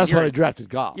Angeles. Well, that's why they drafted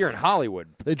Goff. You're in Hollywood.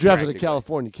 They drafted a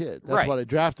California kid. That's right. why they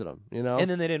drafted him, And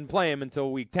then they didn't play him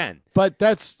until week 10. But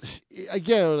that's,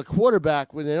 again, a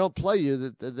quarterback, when they don't play you,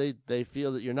 that they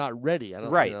feel that you're not ready.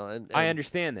 Right. I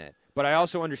understand that. But I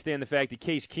also understand the fact that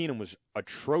Case Keenum was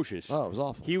atrocious. Oh, it was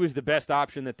awful. He was the best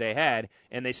option that they had,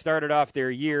 and they started off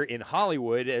their year in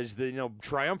Hollywood as the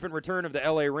triumphant return of the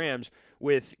L.A. Rams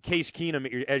with Case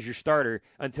Keenum as your starter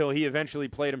until he eventually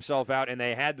played himself out, and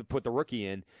they had to put the rookie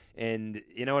in. And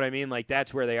you know what I mean? Like,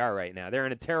 that's where they are right now. They're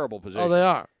in a terrible position. Oh, they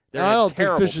are. They're I in a don't think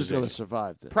terrible Fish is going to position.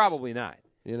 survive this. Probably not.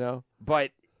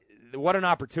 But what an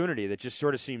opportunity that just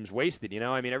sort of seems wasted,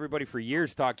 I mean, everybody for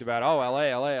years talked about,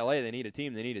 LA, they need a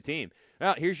team.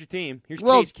 Well, here's your team. Here's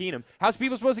Case Keenum. How's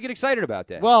people supposed to get excited about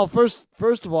that? Well, first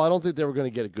of all, I don't think they were going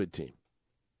to get a good team.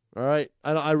 All right?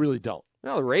 I really don't.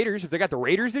 Well, the Raiders, if they got the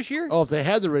Raiders this year? Oh, if they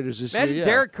had the Raiders this year, Imagine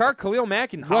Derek Carr, Khalil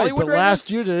Mack, and Hollywood but last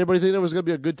year, did anybody think there was going to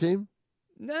be a good team?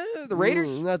 No, the Raiders?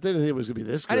 They didn't think it was going to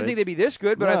be this good. I didn't think they'd be this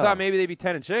good, but I thought maybe they'd be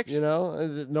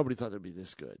 10-6. Nobody thought they'd be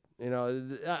this good.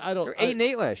 I don't. They were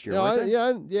 8-8 last year,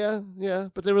 weren't they? Yeah.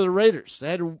 But they were the Raiders. They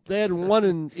hadn't won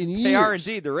in years. They are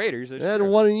indeed the Raiders. They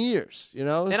hadn't won in years. And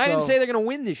I didn't say they're going to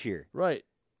win this year. Right.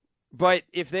 But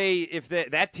if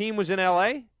that team was in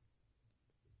L.A.,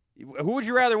 who would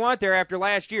you rather want there after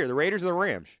last year, the Raiders or the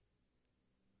Rams?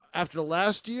 After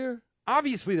last year?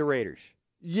 Obviously the Raiders.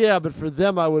 Yeah, but for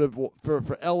them, I would have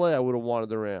for L.A. I would have wanted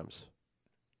the Rams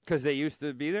because they used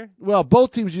to be there. Well,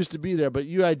 both teams used to be there, but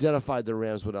you identified the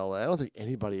Rams with L.A. I don't think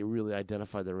anybody really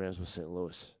identified the Rams with St.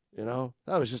 Louis. That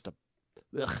was just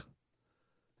ugh.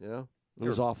 It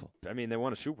was awful. I mean, they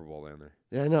won a Super Bowl down there.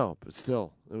 Yeah, I know, but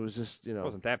still, it was just it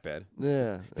wasn't that bad.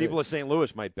 Yeah, people of St.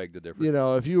 Louis might beg the difference.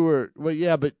 If you were, but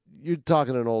you're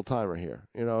talking an old timer here.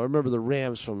 I remember the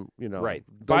Rams from right.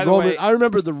 By the way, I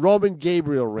remember the Roman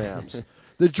Gabriel Rams.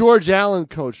 The George Allen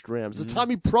coached Rams. The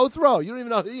Tommy Prothro. You don't even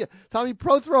know. Tommy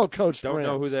Prothro coached Rams. Don't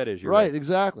know who that is. You're right,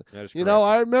 exactly. That is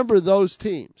I remember those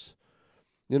teams.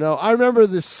 I remember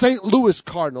the St. Louis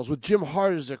Cardinals with Jim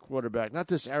Hart as their quarterback, not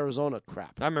this Arizona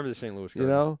crap. I remember the St. Louis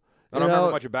Cardinals. I don't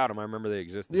remember much about them. I remember they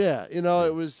existed. Yeah,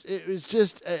 it was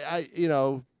just,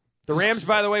 The Rams,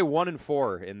 by the way,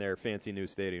 1-4 in their fancy new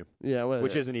stadium. Yeah,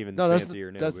 which isn't even fancy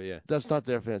or new. But yeah, that's not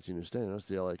their fancy new stadium. That's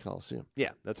the LA Coliseum.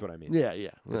 Yeah, that's what I mean. Yeah.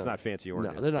 It's not fancy or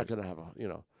new. No, they're not going to have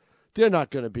they're not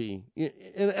going to be.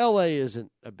 And LA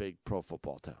isn't a big pro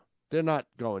football town. They're not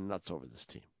going nuts over this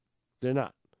team. They're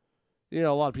not. A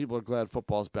lot of people are glad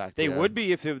football's back there. They would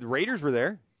be if the Raiders were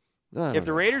there. If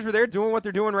the Raiders were there doing what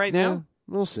they're doing right now,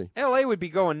 we'll see. LA would be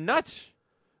going nuts.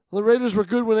 Well, the Raiders were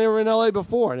good when they were in LA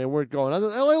before, and they weren't going.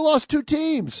 LA lost 2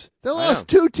 teams. They lost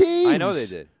 2 teams. I know they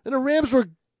did. And the Rams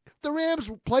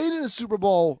played in a Super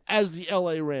Bowl as the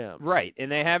LA Rams. Right, and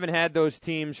they haven't had those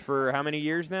teams for how many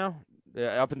years now?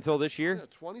 Up until this year?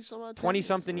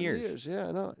 20-something years. Yeah,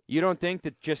 I know. You don't think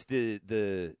that just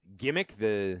the gimmick,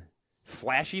 the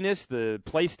flashiness, the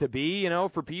place to be,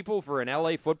 for people, for an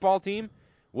LA football team,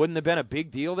 wouldn't have been a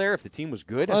big deal there if the team was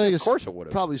good? Of course it would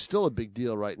have. Probably still a big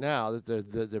deal right now that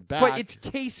they're back. But it's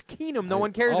Case Keenum. No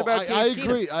one cares about Case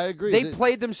Keenum. I agree. They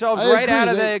played themselves right out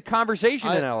of the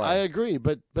conversation in LA. I agree,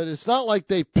 but it's not like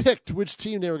they picked which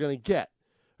team they were going to get.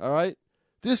 All right?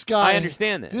 This guy. I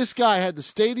understand that. This guy had the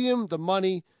stadium, the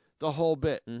money, the whole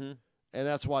bit. Mm-hmm. And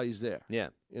that's why he's there. Yeah.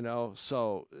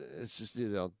 So it's just,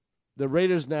 the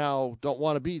Raiders now don't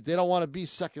want to be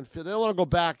second fiddle. They don't want to go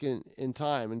back in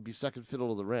time and be second fiddle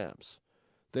to the Rams.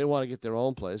 They want to get their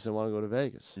own place. They want to go to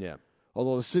Vegas. Yeah.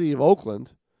 Although the city of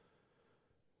Oakland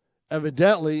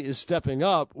evidently is stepping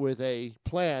up with a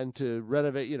plan to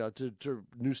renovate, to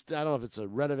new. I don't know if it's a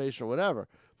renovation or whatever.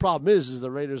 Problem is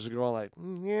the Raiders are going like,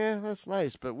 yeah, that's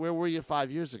nice, but where were you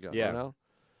 5 years ago? Yeah.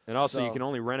 And also, you can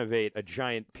only renovate a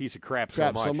giant piece of crap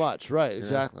so much. Right,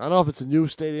 exactly. I don't know if it's a new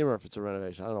stadium or if it's a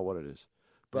renovation. I don't know what it is.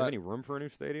 Do you have any room for a new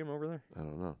stadium over there? I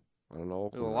don't know.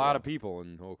 Oakland, there's a lot of people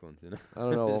in Oakland. I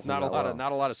don't know. There's not a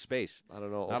lot of space. I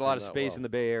don't know. Not a lot of space in the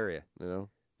Bay Area.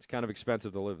 It's kind of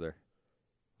expensive to live there.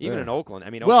 Even in Oakland.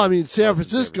 San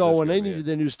Francisco, when they needed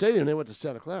their new stadium, they went to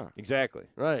Santa Clara. Exactly.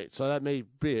 Right. So that may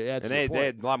be. And they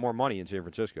had a lot more money in San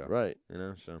Francisco. Right.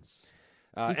 So.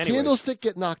 Did Candlestick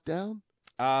get knocked down?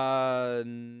 Or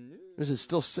is it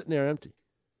still sitting there empty?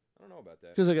 I don't know about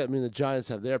that. Because the Giants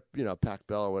have their, Pac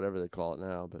Bell or whatever they call it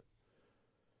now,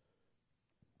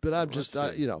 but I'm just,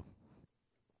 But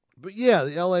yeah,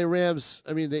 the L.A. Rams.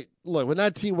 When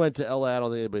that team went to L.A., I don't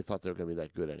think anybody thought they were going to be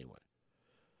that good anyway.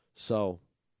 So,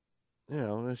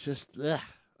 it's just, I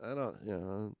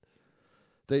don't,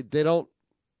 they don't.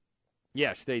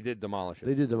 Yes, they did demolish it.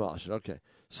 They did demolish it. Okay,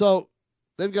 so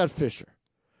they've got Fisher.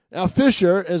 Now,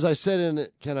 Fisher, as I said in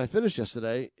Can I Finish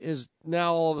yesterday, is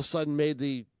now all of a sudden made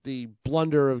the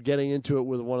blunder of getting into it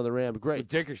with one of the Ram greats. With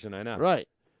Dickerson, I know. Right.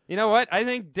 You know what? I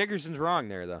think Dickerson's wrong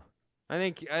there, though. I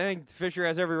think Fisher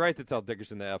has every right to tell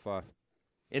Dickerson to F off.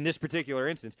 In this particular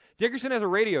instance, Dickerson has a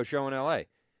radio show in L.A.,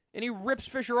 and he rips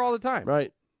Fisher all the time.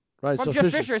 Right. If I'm Jeff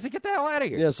Fisher, I said, get the hell out of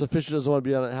here. Yeah, so Fisher doesn't want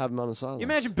to have him on the sideline. You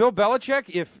imagine Bill Belichick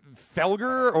if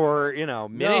Felger or,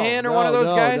 Minahan or one of those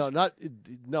guys?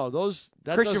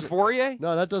 Christian Fourier?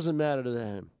 No, that doesn't matter to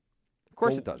him. Of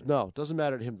course it doesn't. No, it doesn't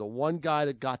matter to him. The one guy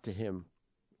that got to him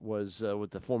was with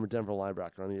the former Denver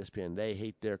linebacker on ESPN. They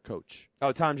hate their coach.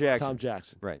 Oh, Tom Jackson. Tom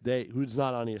Jackson. Right. Who's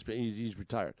not on ESPN. He's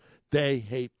retired. They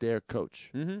hate their coach.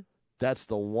 Mm-hmm. That's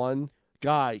the one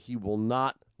guy he will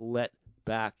not let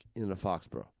back into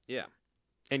Foxborough. Yeah.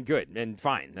 And good and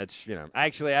fine. That's,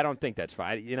 actually, I don't think that's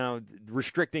fine.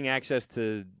 Restricting access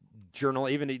to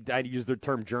I use the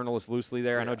term journalist loosely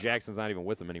there. Yeah. I know Jackson's not even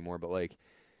with them anymore, but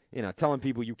telling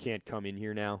people you can't come in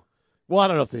here now. Well, I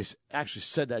don't know if they actually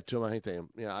said that to him. I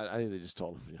think they just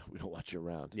told him, we don't want you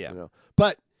around. Yeah.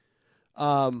 But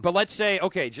let's say,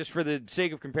 okay, just for the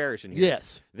sake of comparison here.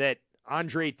 Yes. That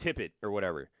Andre Tippett or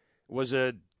whatever was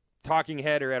a talking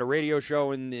head or at a radio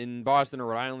show in Boston or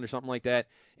Rhode Island or something like that,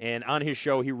 and on his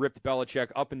show he ripped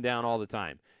Belichick up and down all the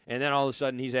time. And then all of a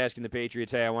sudden he's asking the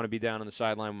Patriots, hey, I want to be down on the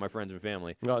sideline with my friends and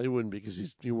family. Well, he wouldn't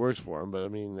because he works for him, but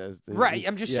right,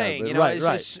 I'm just saying, right.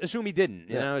 Assume he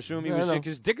didn't, assume he was,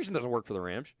 because Dickerson doesn't work for the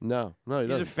Rams. No, he doesn't.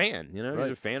 He's a fan, he's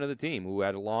a fan of the team who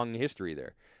had a long history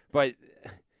there. But,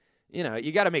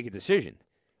 you got to make a decision.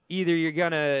 Either you're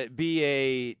going to be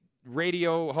a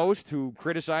radio host who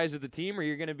criticizes the team, or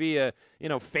you're going to be a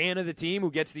fan of the team who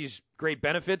gets these great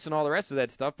benefits and all the rest of that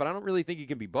stuff. But I don't really think you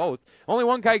can be both. Only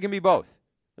one guy can be both.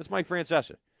 That's Mike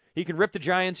Francesa. He can rip the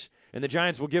Giants, and the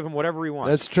Giants will give him whatever he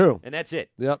wants. That's true, and that's it.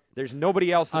 Yep. There's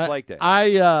nobody else that's like that.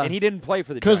 And he didn't play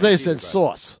for the Giants because they said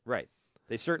sauce. Right.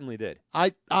 They certainly did.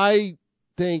 I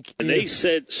think they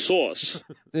said sauce.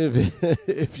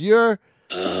 If you're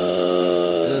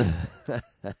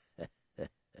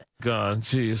God,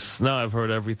 jeez. Now I've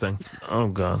heard everything. Oh,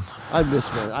 God. I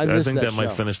missed that. I think that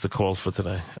might finish the calls for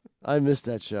today. I missed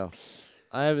that show.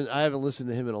 I haven't listened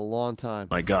to him in a long time.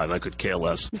 My God, I could care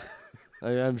less.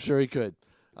 I'm sure he could.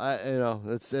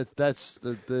 That's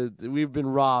we've been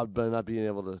robbed by not being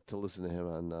able to listen to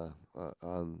him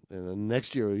on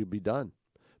next year he'll be done.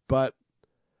 But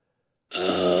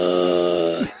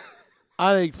I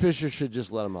think Fisher should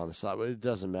just let him on the side. It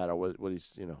doesn't matter what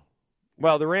he's,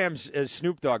 Well, the Rams, as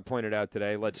Snoop Dogg pointed out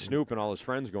today, let Snoop and all his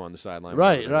friends go on the sideline.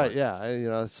 Right,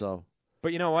 yeah, so.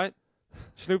 But you know what?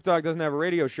 Snoop Dogg doesn't have a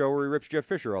radio show where he rips Jeff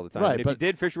Fisher all the time. Right, and if he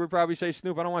did, Fisher would probably say,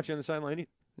 Snoop, I don't want you on the sideline either.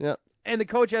 Yeah. And the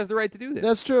coach has the right to do this.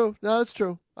 That's true. No, that's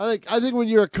true. I think when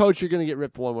you're a coach, you're going to get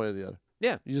ripped one way or the other.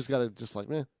 Yeah. You just got to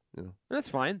That's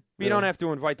fine. But you don't have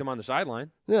to invite them on the sideline.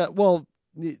 Yeah, well,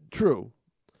 true.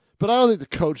 But I don't think the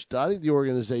coach does. I think the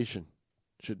organization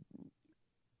should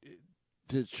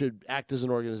act as an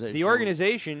organization. The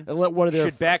organization and let one of their,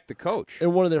 should back the coach.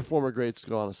 And one of their former greats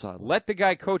go on the sideline. Let the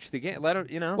guy coach the game. Let him,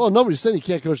 Well, nobody's saying he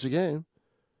can't coach the game.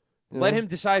 Let him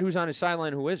decide who's on his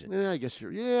sideline and who isn't. Yeah, I guess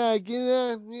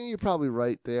you're probably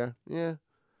right there. Yeah.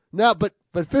 Now, but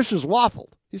Fisher's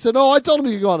waffled. He said, "Oh, I told him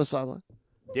he could go on the sideline."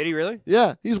 Did he really?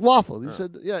 Yeah, he's waffled. He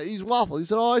said, "Yeah, he's waffled." He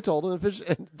said, "Oh, I told him."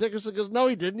 And Dickerson goes, "No,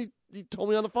 he didn't. He told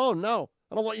me on the phone. No,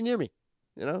 I don't want you near me."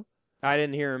 I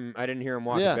didn't hear him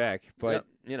walking back, but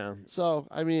So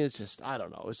I mean, it's just I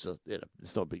don't know. It's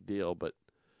no big deal, but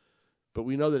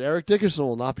we know that Eric Dickerson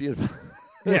will not be in.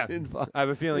 Yeah, I have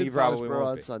a feeling he probably won't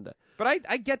on be. Sunday. But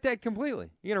I get that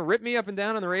completely. You're gonna rip me up and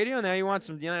down on the radio. Now you want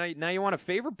now you want a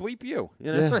favor? Bleep you.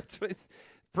 Yeah. It's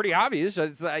pretty obvious.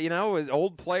 It's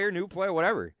old player, new player,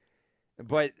 whatever.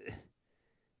 But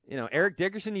Eric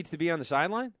Dickerson needs to be on the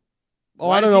sideline. Oh,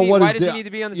 I don't know what his deal. Why does he need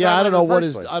to be on the sideline? sideline?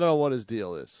 I don't know what his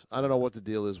deal is. I don't know what the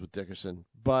deal is with Dickerson,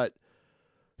 but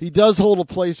he does hold a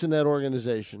place in that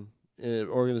organization's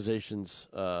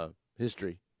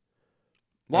history.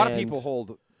 A lot of people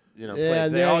hold, Yeah,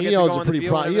 they he owns a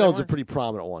pretty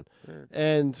prominent one,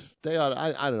 and they ought.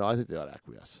 I don't know. I think they ought to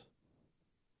acquiesce.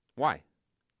 Why?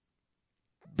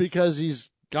 Because he's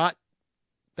got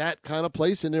that kind of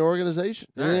place in the organization,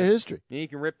 in their history. He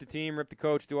can rip the team, rip the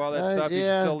coach, do all that stuff. You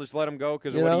still just let him go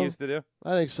because of what he used to do?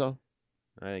 I think so.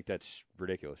 I think that's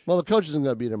ridiculous. Well, the coach isn't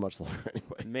going to be there much longer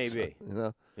anyway. Maybe.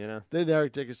 So, Then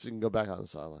Eric Dickerson can go back on the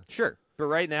sideline. Sure. But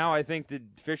right now, I think that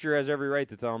Fisher has every right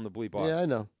to tell him to bleep off. Yeah, I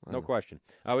know. No question.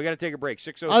 We got to take a break.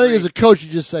 6:03. I think as a coach,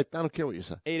 you just say, I don't care what you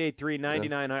say.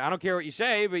 883-9900. I don't care what you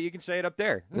say, but you can say it up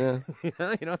there. Yeah. You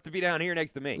don't have to be down here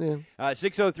next to me. Yeah.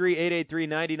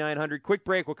 603-883-9900. Quick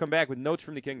break. We'll come back with Notes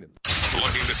from the Kingdom.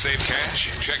 Looking to save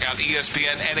cash? Check out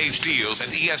ESPN NH Deals at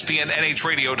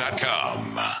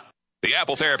ESPNNHradio.com. The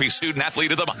Apple Therapy Student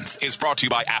Athlete of the Month is brought to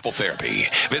you by Apple Therapy.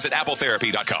 Visit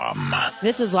appletherapy.com.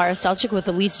 This is Lara Stelchik with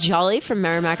Elise Jolly from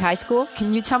Merrimack High School.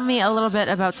 Can you tell me a little bit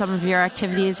about some of your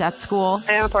activities at school?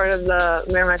 I am a part of the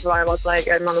Merrimack Volleyball Flag.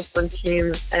 I'm on the swim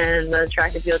team and the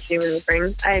track and field team in the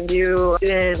spring. I do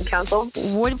student council.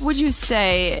 What would you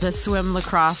say the swim,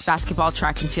 lacrosse, basketball,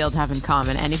 track, and field have in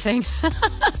common? Anything?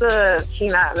 The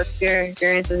team atmosphere,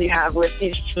 experiences you have with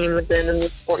each team within and the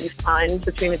sport you find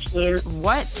between the teams.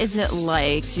 What is it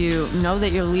like to know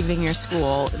that you're leaving your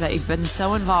school that you've been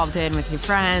so involved in with your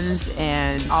friends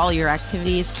and all your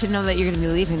activities, to know that you're going to be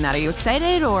leaving that? Are you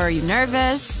excited or are you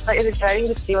nervous? It's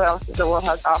exciting to see what else the world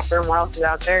has to offer and what else is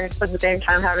out there. But at the same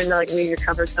time, having to leave your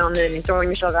comfort zone and throwing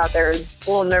yourself out there is a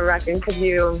little nerve-wracking because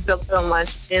you built so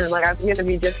much and you have to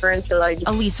be different to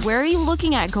Elise, where are you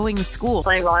looking at going to school?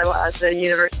 Playing volleyball at the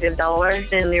University of Delaware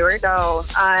in Newark. So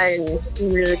I'm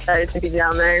really excited to be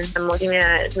down there. I'm looking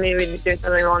at maybe doing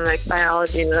something along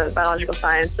biology and the biological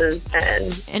sciences.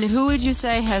 And who would you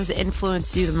say has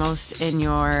influenced you the most in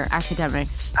your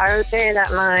academics? I would say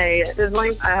that my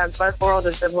siblings, I have 4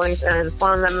 older siblings, and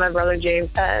one of them, my brother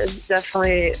James, has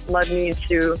definitely led me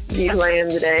to be who I am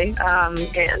today.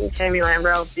 And Tammy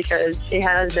Lambro, because she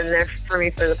has been there for me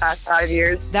for the past 5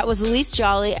 years. That was Elise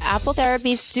Jolly, Apple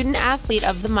Therapy Student Athlete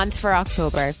of the Month for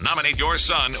October. Nominate your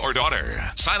son or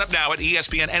daughter. Sign up now at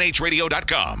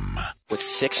ESPNNHradio.com. With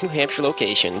 6 New Hampshire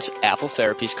locations, Apple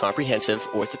Therapy's comprehensive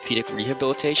orthopedic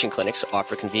rehabilitation clinics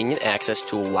offer convenient access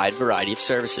to a wide variety of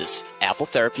services. Apple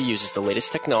Therapy uses the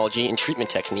latest technology and treatment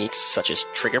techniques such as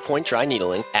trigger point dry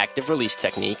needling, active release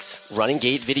techniques, running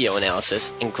gait video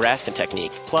analysis, and Graston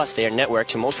technique. Plus, they are networked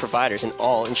to most providers and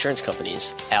all insurance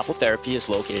companies. Apple Therapy is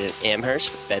located in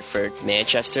Amherst, Bedford,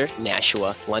 Manchester,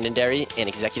 Nashua, Londonderry, and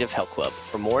Executive Health Club.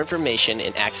 For more information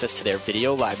and access to their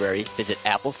video library, visit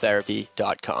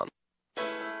appletherapy.com.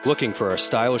 Looking for a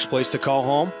stylish place to call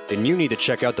home? Then you need to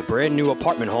check out the brand new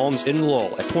apartment homes in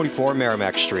Lowell at 24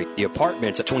 Merrimack Street. The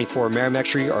apartments at 24 Merrimack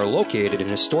Street are located in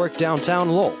historic downtown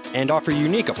Lowell and offer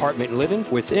unique apartment living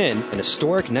within an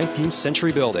historic 19th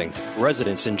century building.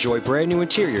 Residents enjoy brand new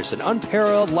interiors and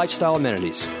unparalleled lifestyle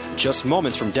amenities. Just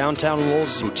moments from downtown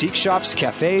Lowell's boutique shops,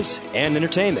 cafes, and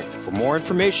entertainment. For more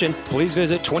information, please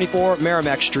visit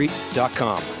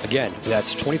 24merrimackstreet.com. Again,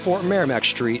 that's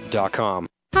 24merrimackstreet.com.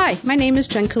 Hi, my name is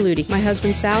Jen Kaludi. My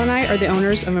husband Sal and I are the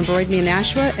owners of Embroid Me in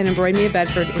Nashua and Embroid Me of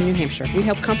Bedford in New Hampshire. We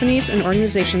help companies and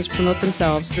organizations promote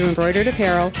themselves through embroidered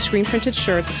apparel, screen-printed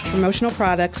shirts, promotional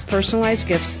products, personalized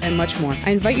gifts, and much more.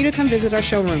 I invite you to come visit our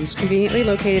showrooms, conveniently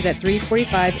located at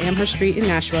 345 Amherst Street in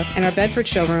Nashua, and our Bedford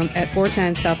showroom at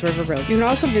 410 South River Road. You can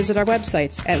also visit our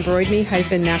websites at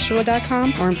embroidme-nashua.com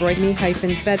or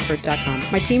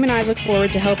embroidme-bedford.com. My team and I look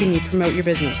forward to helping you promote your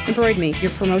business. Embroid Me,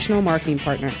 your promotional marketing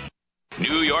partner.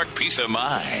 New York peace of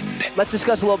mind. Let's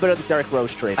discuss a little bit of the Derrick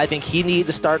Rose trade. I think he needed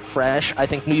to start fresh. I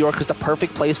think New York is the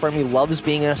perfect place for him. He loves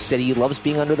being in a city. He loves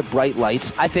being under the bright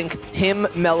lights. I think him,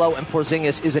 Melo, and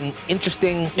Porzingis is an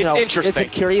interesting, interesting.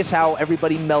 It's curious how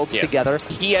everybody melts together.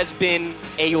 He has been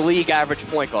a league average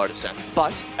point guard, essentially.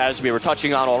 But, as we were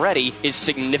touching on already, is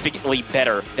significantly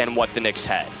better than what the Knicks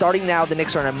had. Starting now, the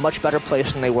Knicks are in a much better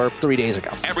place than they were 3 days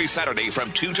ago. Every Saturday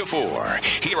from 2 to 4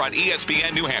 here on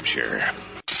ESPN New Hampshire.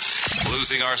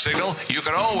 Losing our signal? You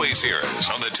can always hear us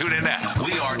on the TuneIn app.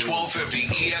 We are 1250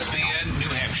 ESPN New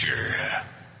Hampshire.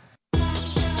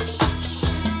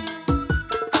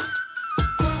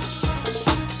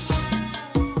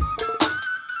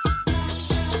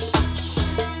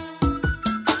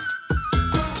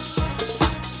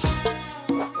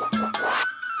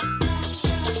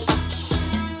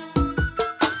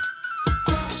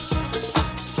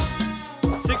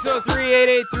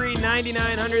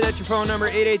 That's your phone number,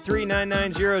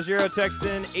 883-9900. Text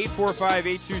in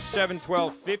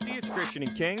 845-827-1250. It's Christian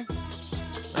and King.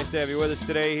 Nice to have you with us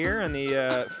today here on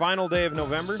the final day of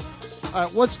November. All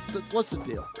right, what's the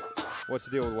deal? What's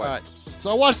the deal with what? All right, so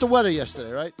I watched the weather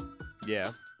yesterday, right?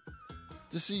 Yeah.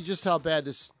 To see just how bad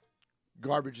this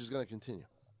garbage is going to continue.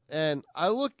 And I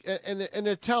look, and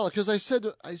they're telling, because I said,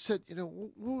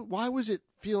 why was it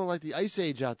feeling like the Ice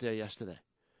Age out there yesterday?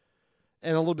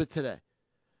 And a little bit today.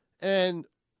 And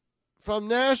from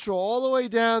Nashville all the way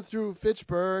down through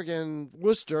Fitchburg and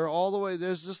Worcester, all the way,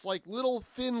 there's this like little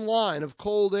thin line of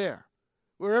cold air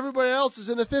where everybody else is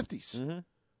in the 50s. Mm-hmm.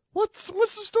 What's the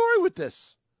story with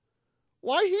this?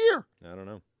 Why here? I don't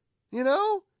know.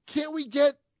 Can't we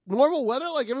get normal weather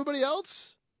like everybody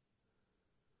else?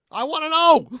 I want to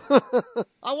know.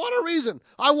 I want a reason.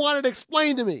 I want it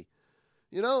explained to me.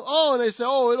 And they say,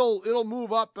 it'll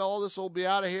move up. All this will be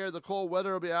out of here. The cold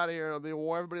weather will be out of here. It'll be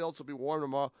warm. Everybody else will be warm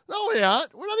tomorrow. No, we're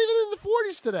not. We're not even in the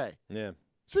 40s today. Yeah.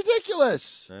 It's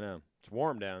ridiculous. I know. It's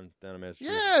warm down in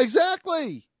Massachusetts. Yeah,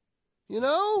 exactly.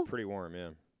 Pretty warm,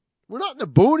 yeah. We're not in the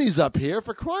boonies up here,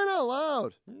 for crying out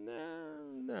loud.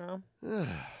 No.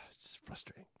 It's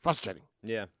frustrating.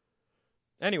 Yeah.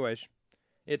 Anyways.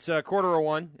 It's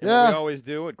 1:45, and yeah. What we always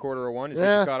do at 1:45 is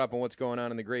get you caught up on what's going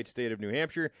on in the great state of New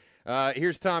Hampshire.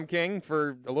 Here's Tom King,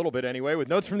 for a little bit anyway, with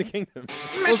Notes from the Kingdom.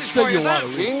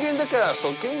 King in the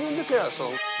castle, king in the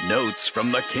castle. Notes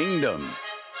from the Kingdom.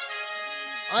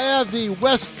 I have the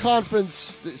West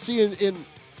Conference. See,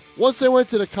 once they went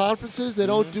to the conferences, they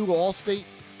don't do All-State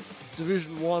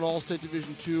Division I, All-State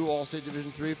Division II, All-State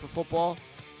Division III for football.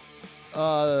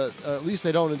 At least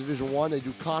they don't in Division I. They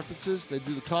do conferences. They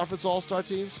do the conference all-star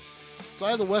teams. So I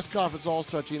have the West Conference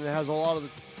all-star team that has a lot of the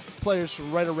players from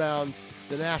right around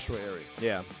the Nashua area.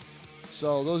 Yeah.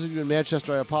 So those of you in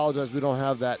Manchester, I apologize. We don't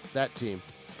have that team.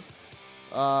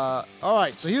 All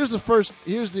right. So here's the first.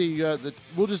 Here's we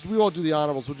won't do the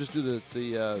honorables. We'll just do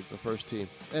the first team.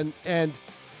 And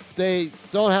they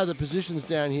don't have the positions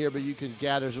down here, but you can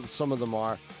gather some of them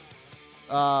are.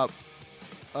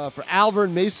 For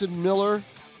Alvin Mason Miller,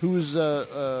 who's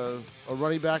a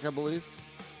running back, I believe,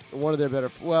 one of their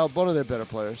better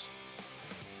players.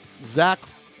 Zach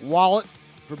Wallet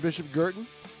for Bishop Girton.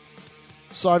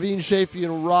 Sarveen Shafee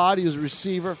and Rod, he was a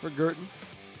receiver for Girton.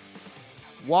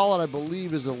 Wallet, I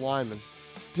believe, is a lineman.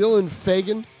 Dylan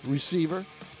Fagan, receiver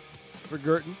for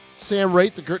Girton. Sam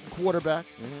Raitt, the Girton quarterback.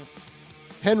 Mm-hmm.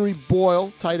 Henry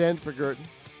Boyle, tight end for Girton.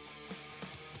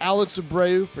 Alex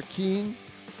Abreu for Keene.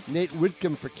 Nate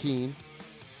Whitcomb for Keene.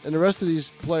 And the rest of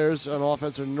these players on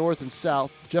offense are north and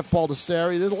south. Jeff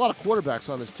Baldessari. There's a lot of quarterbacks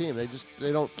on this team. They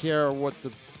don't care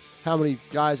how many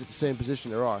guys at the same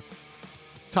position there are.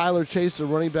 Tyler Chase, the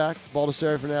running back.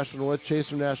 Baldessari from Nashua North. Chase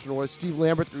from Nashua North. Steve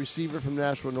Lambert, the receiver from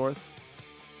Nashua North.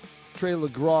 Trey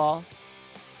LeGras,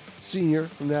 senior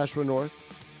from Nashua North.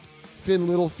 Finn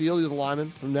Littlefield, he's a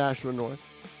lineman from Nashua North.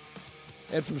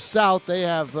 And from South, they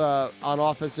have, on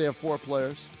offense, they have 4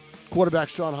 players. Quarterback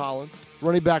Sean Holland.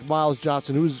 Running back Miles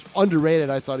Johnson, who's underrated.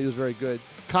 I thought he was very good.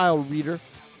 Kyle Reeder,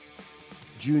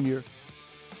 Jr.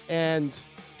 And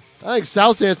I think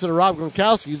South's answer to Rob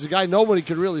Gronkowski, he's a guy nobody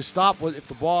could really stop if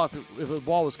the ball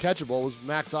was catchable, was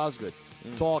Max Osgood.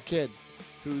 Tall kid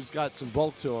who's got some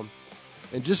bulk to him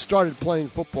and just started playing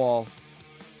football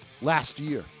last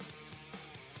year.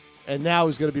 And now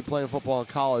he's going to be playing football in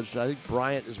college. I think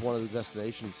Bryant is one of the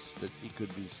destinations that he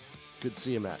could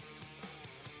see him at.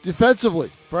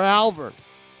 Defensively, for Alvern,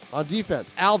 on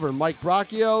defense, Alvern, Mike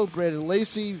Bracchio, Brandon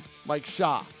Lacey, Mike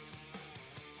Shaw.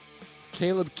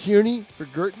 Caleb Kearney for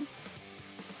Girton.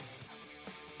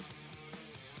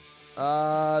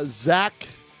 Jack,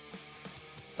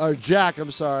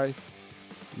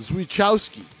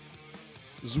 Zwiechowski.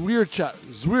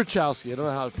 Zwierchowski. I don't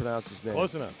know how to pronounce his name.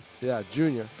 Close enough. Yeah,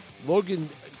 junior. Logan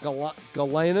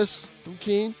Galanis from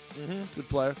Keene. Good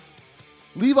player.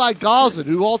 Levi Goslin,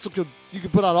 who also you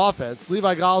could put on offense.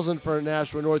 Levi Goslin for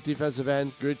Nashua North defensive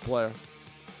end. Great player.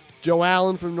 Joe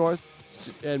Allen from North.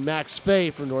 And Max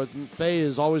Fay from North. Fay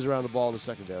is always around the ball in the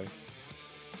secondary.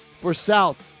 For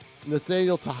South,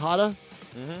 Nathaniel Tejada.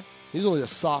 He's only a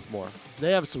sophomore.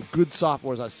 They have some good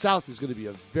sophomores. South is going to be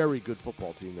a very good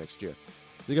football team next year.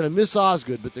 They're going to miss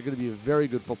Osgood, but they're going to be a very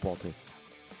good football team.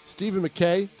 Stephen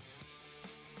McKay,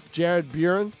 Jared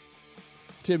Buren,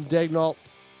 Tim Dagnall,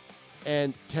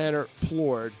 and Tanner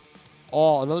Plord,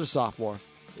 all another sophomore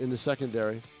in the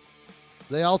secondary.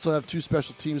 They also have 2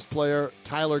 special teams player,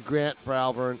 Tyler Grant for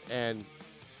Alvern and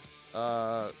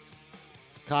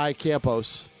Kai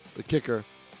Campos, the kicker,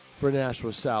 for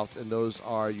Nashua South. And those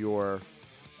are your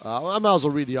I might as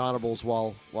well read the honorables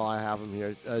while I have them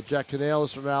here. Jack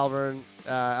Canales from Alvern,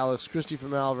 Alex Christie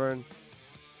from Alvern,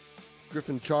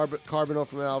 Griffin Carbonell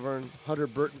from Alvern, Hunter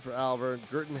Burton for Alvern.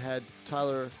 Girton had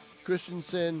Tyler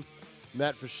Christensen,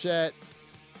 Matt Frechette,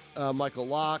 Michael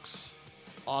Locks,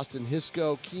 Austin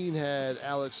Hisco. Keene had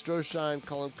Alex Stroshine,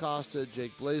 Colin Costa,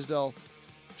 Jake Blaisdell,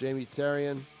 Jamie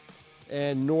Therian.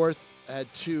 And North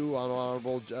had 2 on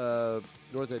honorable.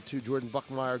 North had 2, Jordan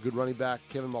Buckmeyer, good running back,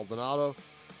 Kevin Maldonado.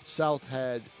 South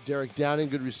had Derek Downing,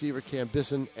 good receiver, Cam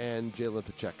Bisson, and Jalen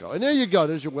Pacheco. And there you go.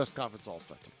 There's your West Conference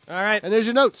All-Star team. All right. And there's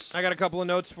your notes. I got a couple of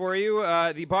notes for you.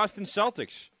 The Boston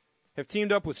Celtics have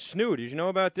teamed up with Snood. Did you know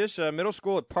about this? Middle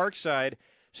school at Parkside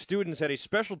students had a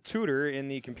special tutor in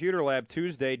the computer lab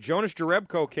Tuesday. Jonas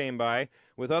Jerebko came by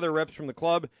with other reps from the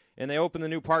club, and they opened the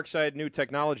new Parkside New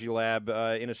Technology Lab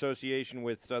in association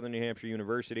with Southern New Hampshire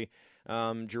University.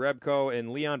 Jerebko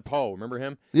and Leon Poe, remember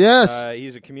him? Yes.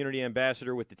 He's a community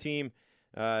ambassador with the team.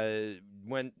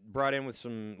 Brought in with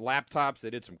some laptops.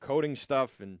 They did some coding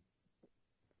stuff, and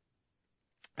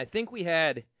I think we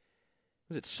had,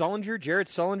 was it Sullinger, Jarrett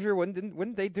Sullinger?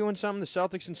 Wasn't they doing something, the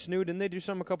Celtics and Snood? Didn't they do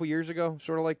something a couple years ago,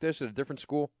 sort of like this, at a different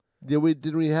school? Did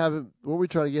we have him? Were we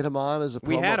trying to get him on as a promo?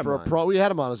 We had him on. We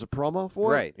had him on as a promo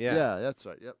for it? Right, yeah. Yeah, that's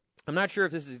right, yep. I'm not sure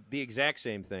if this is the exact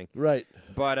same thing. Right.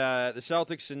 But the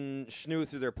Celtics and Snood,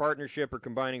 through their partnership, are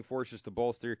combining forces to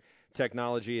bolster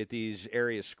technology at these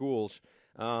area schools.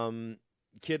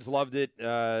 Kids loved it.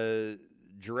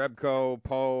 Jerebko,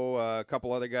 Poe, a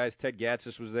couple other guys. Ted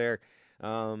Gatsis was there.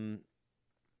 And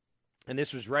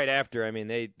this was right after. I mean,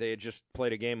 they had just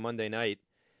played a game Monday night,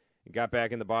 got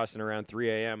back into Boston around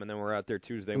 3 a.m., and then we're out there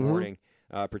Tuesday morning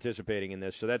participating in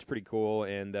this. So that's pretty cool,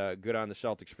 and good on the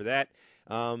Celtics for that.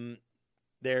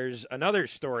 There's another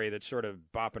story that's sort of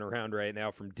bopping around right now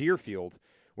from Deerfield,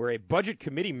 where a budget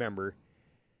committee member,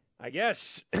 I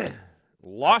guess,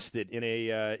 lost it in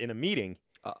a meeting.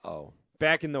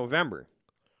 Back in November.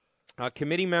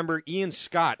 Committee member Ian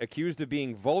Scott, accused of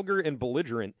being vulgar and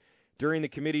belligerent during the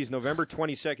committee's November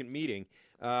 22nd meeting,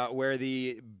 where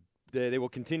he will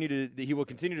continue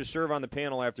to serve on the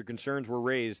panel after concerns were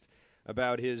raised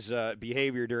about his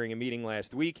behavior during a meeting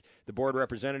last week. The board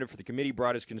representative for the committee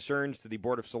brought his concerns to the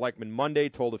Board of Selectmen Monday,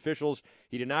 told officials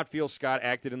he did not feel Scott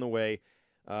acted in the way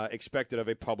expected of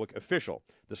a public official.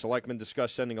 The selectmen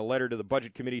discussed sending a letter to the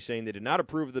budget committee saying they did not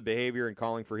approve of the behavior and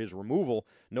calling for his removal.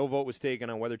 No vote was taken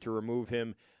on whether to remove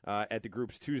him at the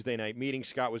group's Tuesday night meeting.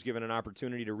 Scott was given an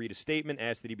opportunity to read a statement,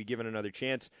 asked that he be given another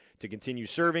chance to continue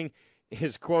serving.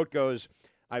 His quote goes,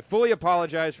 "I fully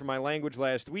apologize for my language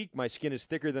last week. My skin is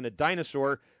thicker than a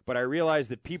dinosaur, but I realize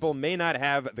that people may not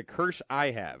have the curse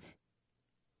I have."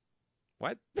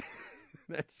 What?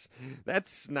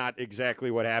 That's not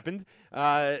exactly what happened.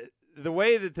 The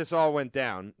way that this all went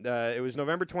down, it was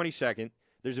November 22nd.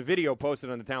 There's a video posted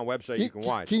on the town website you can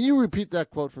watch. Can you repeat that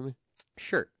quote for me?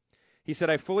 Sure. He said,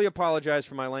 "I fully apologize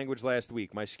for my language last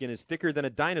week. My skin is thicker than a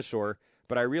dinosaur,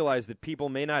 but I realize that people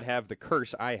may not have the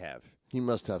curse I have. He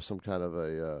must have some kind of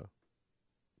a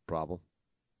problem.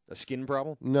 A skin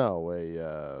problem? No,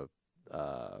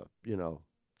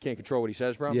 Can't control what he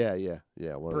says problem? Yeah.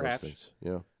 One Perhaps. of those things.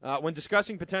 Yeah. When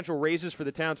discussing potential raises for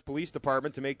the town's police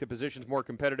department to make the positions more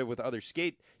competitive with other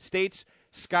states,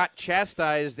 Scott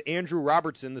chastised Andrew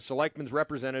Robertson, the selectman's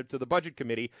representative to the budget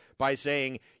committee, by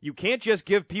saying, "You can't just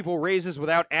give people raises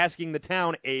without asking the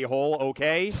town, a-hole,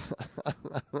 okay?"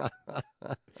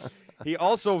 He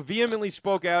also vehemently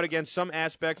spoke out against some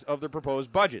aspects of the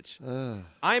proposed budgets.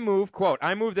 I move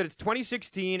that it's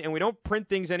 2016 and we don't print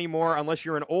things anymore unless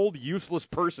you're an old, useless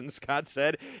person, Scott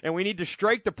said, and we need to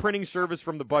strike the printing service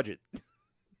from the budget.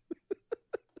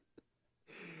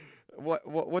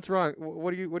 What's wrong?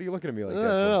 What are you looking at me like that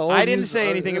for? I didn't say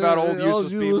anything about old,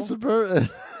 useless people.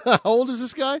 How old is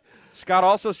this guy? Scott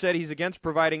also said he's against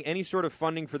providing any sort of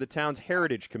funding for the town's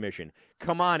Heritage Commission.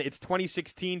 Come on, it's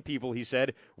 2016, people, he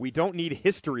said. We don't need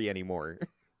history anymore.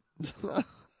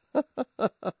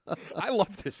 I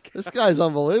love this guy. This guy's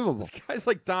unbelievable. This guy's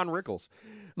like Don Rickles.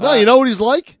 No, you know what he's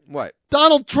like? What?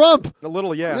 Donald Trump. A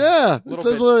little, yeah. Yeah. He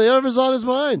says whatever's on his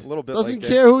mind. A little bit. Doesn't like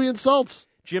care who he insults.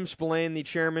 Jim Spillane, the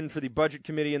chairman for the Budget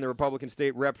Committee and the Republican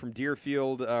state rep from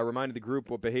Deerfield, reminded the group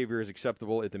what behavior is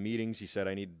acceptable at the meetings. He said,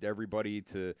 I need everybody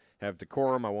to have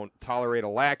decorum. I won't tolerate a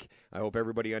lack. I hope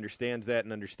everybody understands that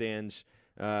and understands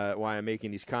why I'm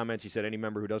making these comments. He said any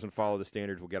member who doesn't follow the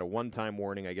standards will get a one-time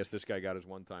warning. I guess this guy got his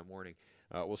one-time warning.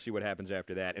 We'll see what happens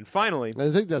after that. And finally... I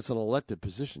think that's an elected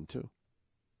position, too.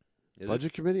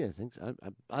 Budget Committee, I think.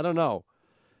 I don't know.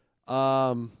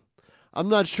 I'm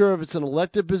not sure if it's an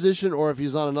elected position or if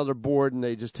he's on another board and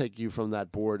they just take you from that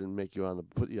board and make you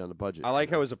put you on the budget. I like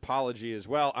how his apology is,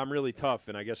 well, I'm really tough,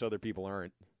 and I guess other people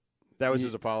aren't. That was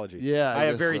his apology. Yeah, I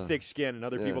have very thick skin, and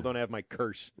other people don't have my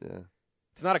curse. Yeah.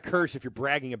 It's not a curse if you're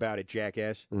bragging about it,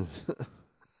 jackass.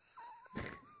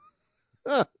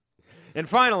 And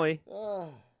finally,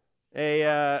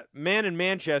 a man in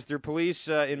Manchester, police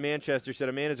in Manchester said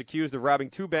a man is accused of robbing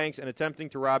 2 banks and attempting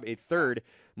to rob a third.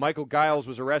 Michael Giles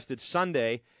was arrested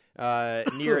Sunday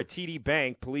near a TD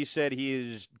Bank. Police said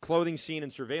his clothing seen in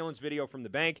surveillance video from the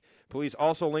bank. Police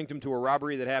also linked him to a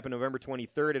robbery that happened November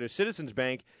 23rd at a Citizens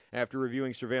Bank after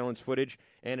reviewing surveillance footage,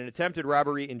 and an attempted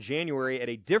robbery in January at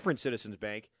a different Citizens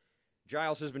Bank.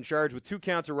 Giles has been charged with 2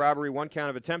 counts of robbery, 1 count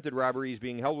of attempted robbery. He's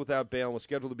being held without bail and was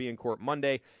scheduled to be in court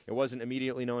Monday. It wasn't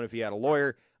immediately known if he had a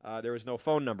lawyer. There was no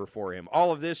phone number for him.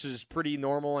 All of this is pretty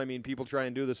normal. I mean, people try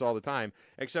and do this all the time,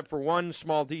 except for one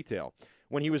small detail.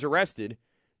 When he was arrested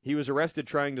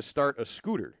trying to start a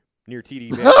scooter near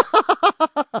TD Bank.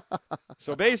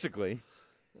 So basically,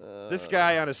 this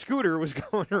guy on a scooter was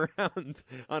going around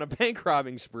on a bank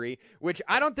robbing spree, which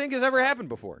I don't think has ever happened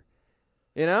before.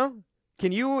 You know?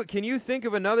 Can you think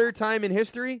of another time in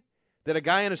history that a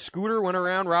guy on a scooter went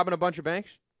around robbing a bunch of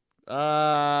banks?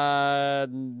 Not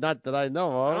that I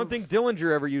know of. I don't think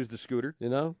Dillinger ever used a scooter. You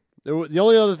know? The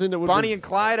only other thing that would Bonnie and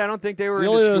Clyde, I don't think they were into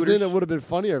scooters. The only scooters. other thing that would have been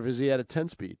funnier is he had a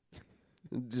 10-speed.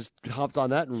 Just hopped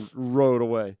on that and rode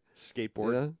away. Skateboard.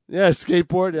 You know? Yeah,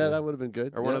 skateboard. Yeah, that would have been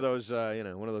good. Or one of those,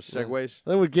 one of those Segways.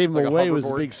 I think what gave him Like away was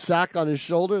the big sack on his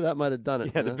shoulder. That might have done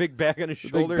it. Yeah, the big bag on his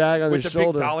shoulder. Big bag on with his the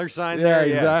shoulder. big dollar sign yeah, there.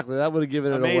 Yeah, exactly. That would have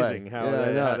given it away. Amazing how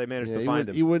they managed to find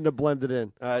him. He wouldn't have blended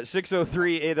in.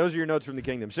 603, those are your notes from the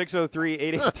kingdom.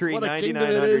 603-883-9900. What a kingdom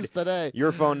it is today.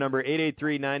 Your phone number,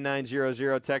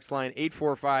 883-9900. Text line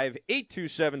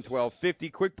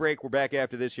 845-827-1250. Quick break. We're back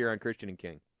after this here on Christian and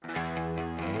King.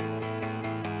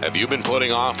 Have you been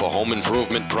putting off a home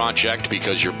improvement project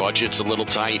because your budget's a little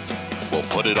tight? Well,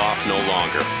 put it off no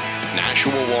longer.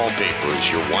 Nashua Wallpaper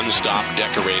is your one-stop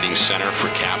decorating center for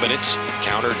cabinets,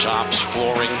 countertops,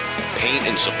 flooring, paint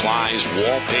and supplies,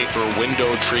 wallpaper,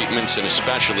 window treatments, and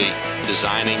especially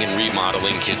designing and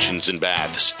remodeling kitchens and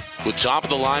baths. With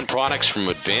top-of-the-line products from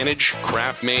Advantage,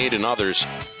 Craft-Made, and others,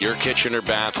 your kitchen or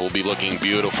bath will be looking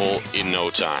beautiful in no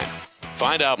time.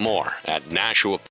 Find out more at Nashua.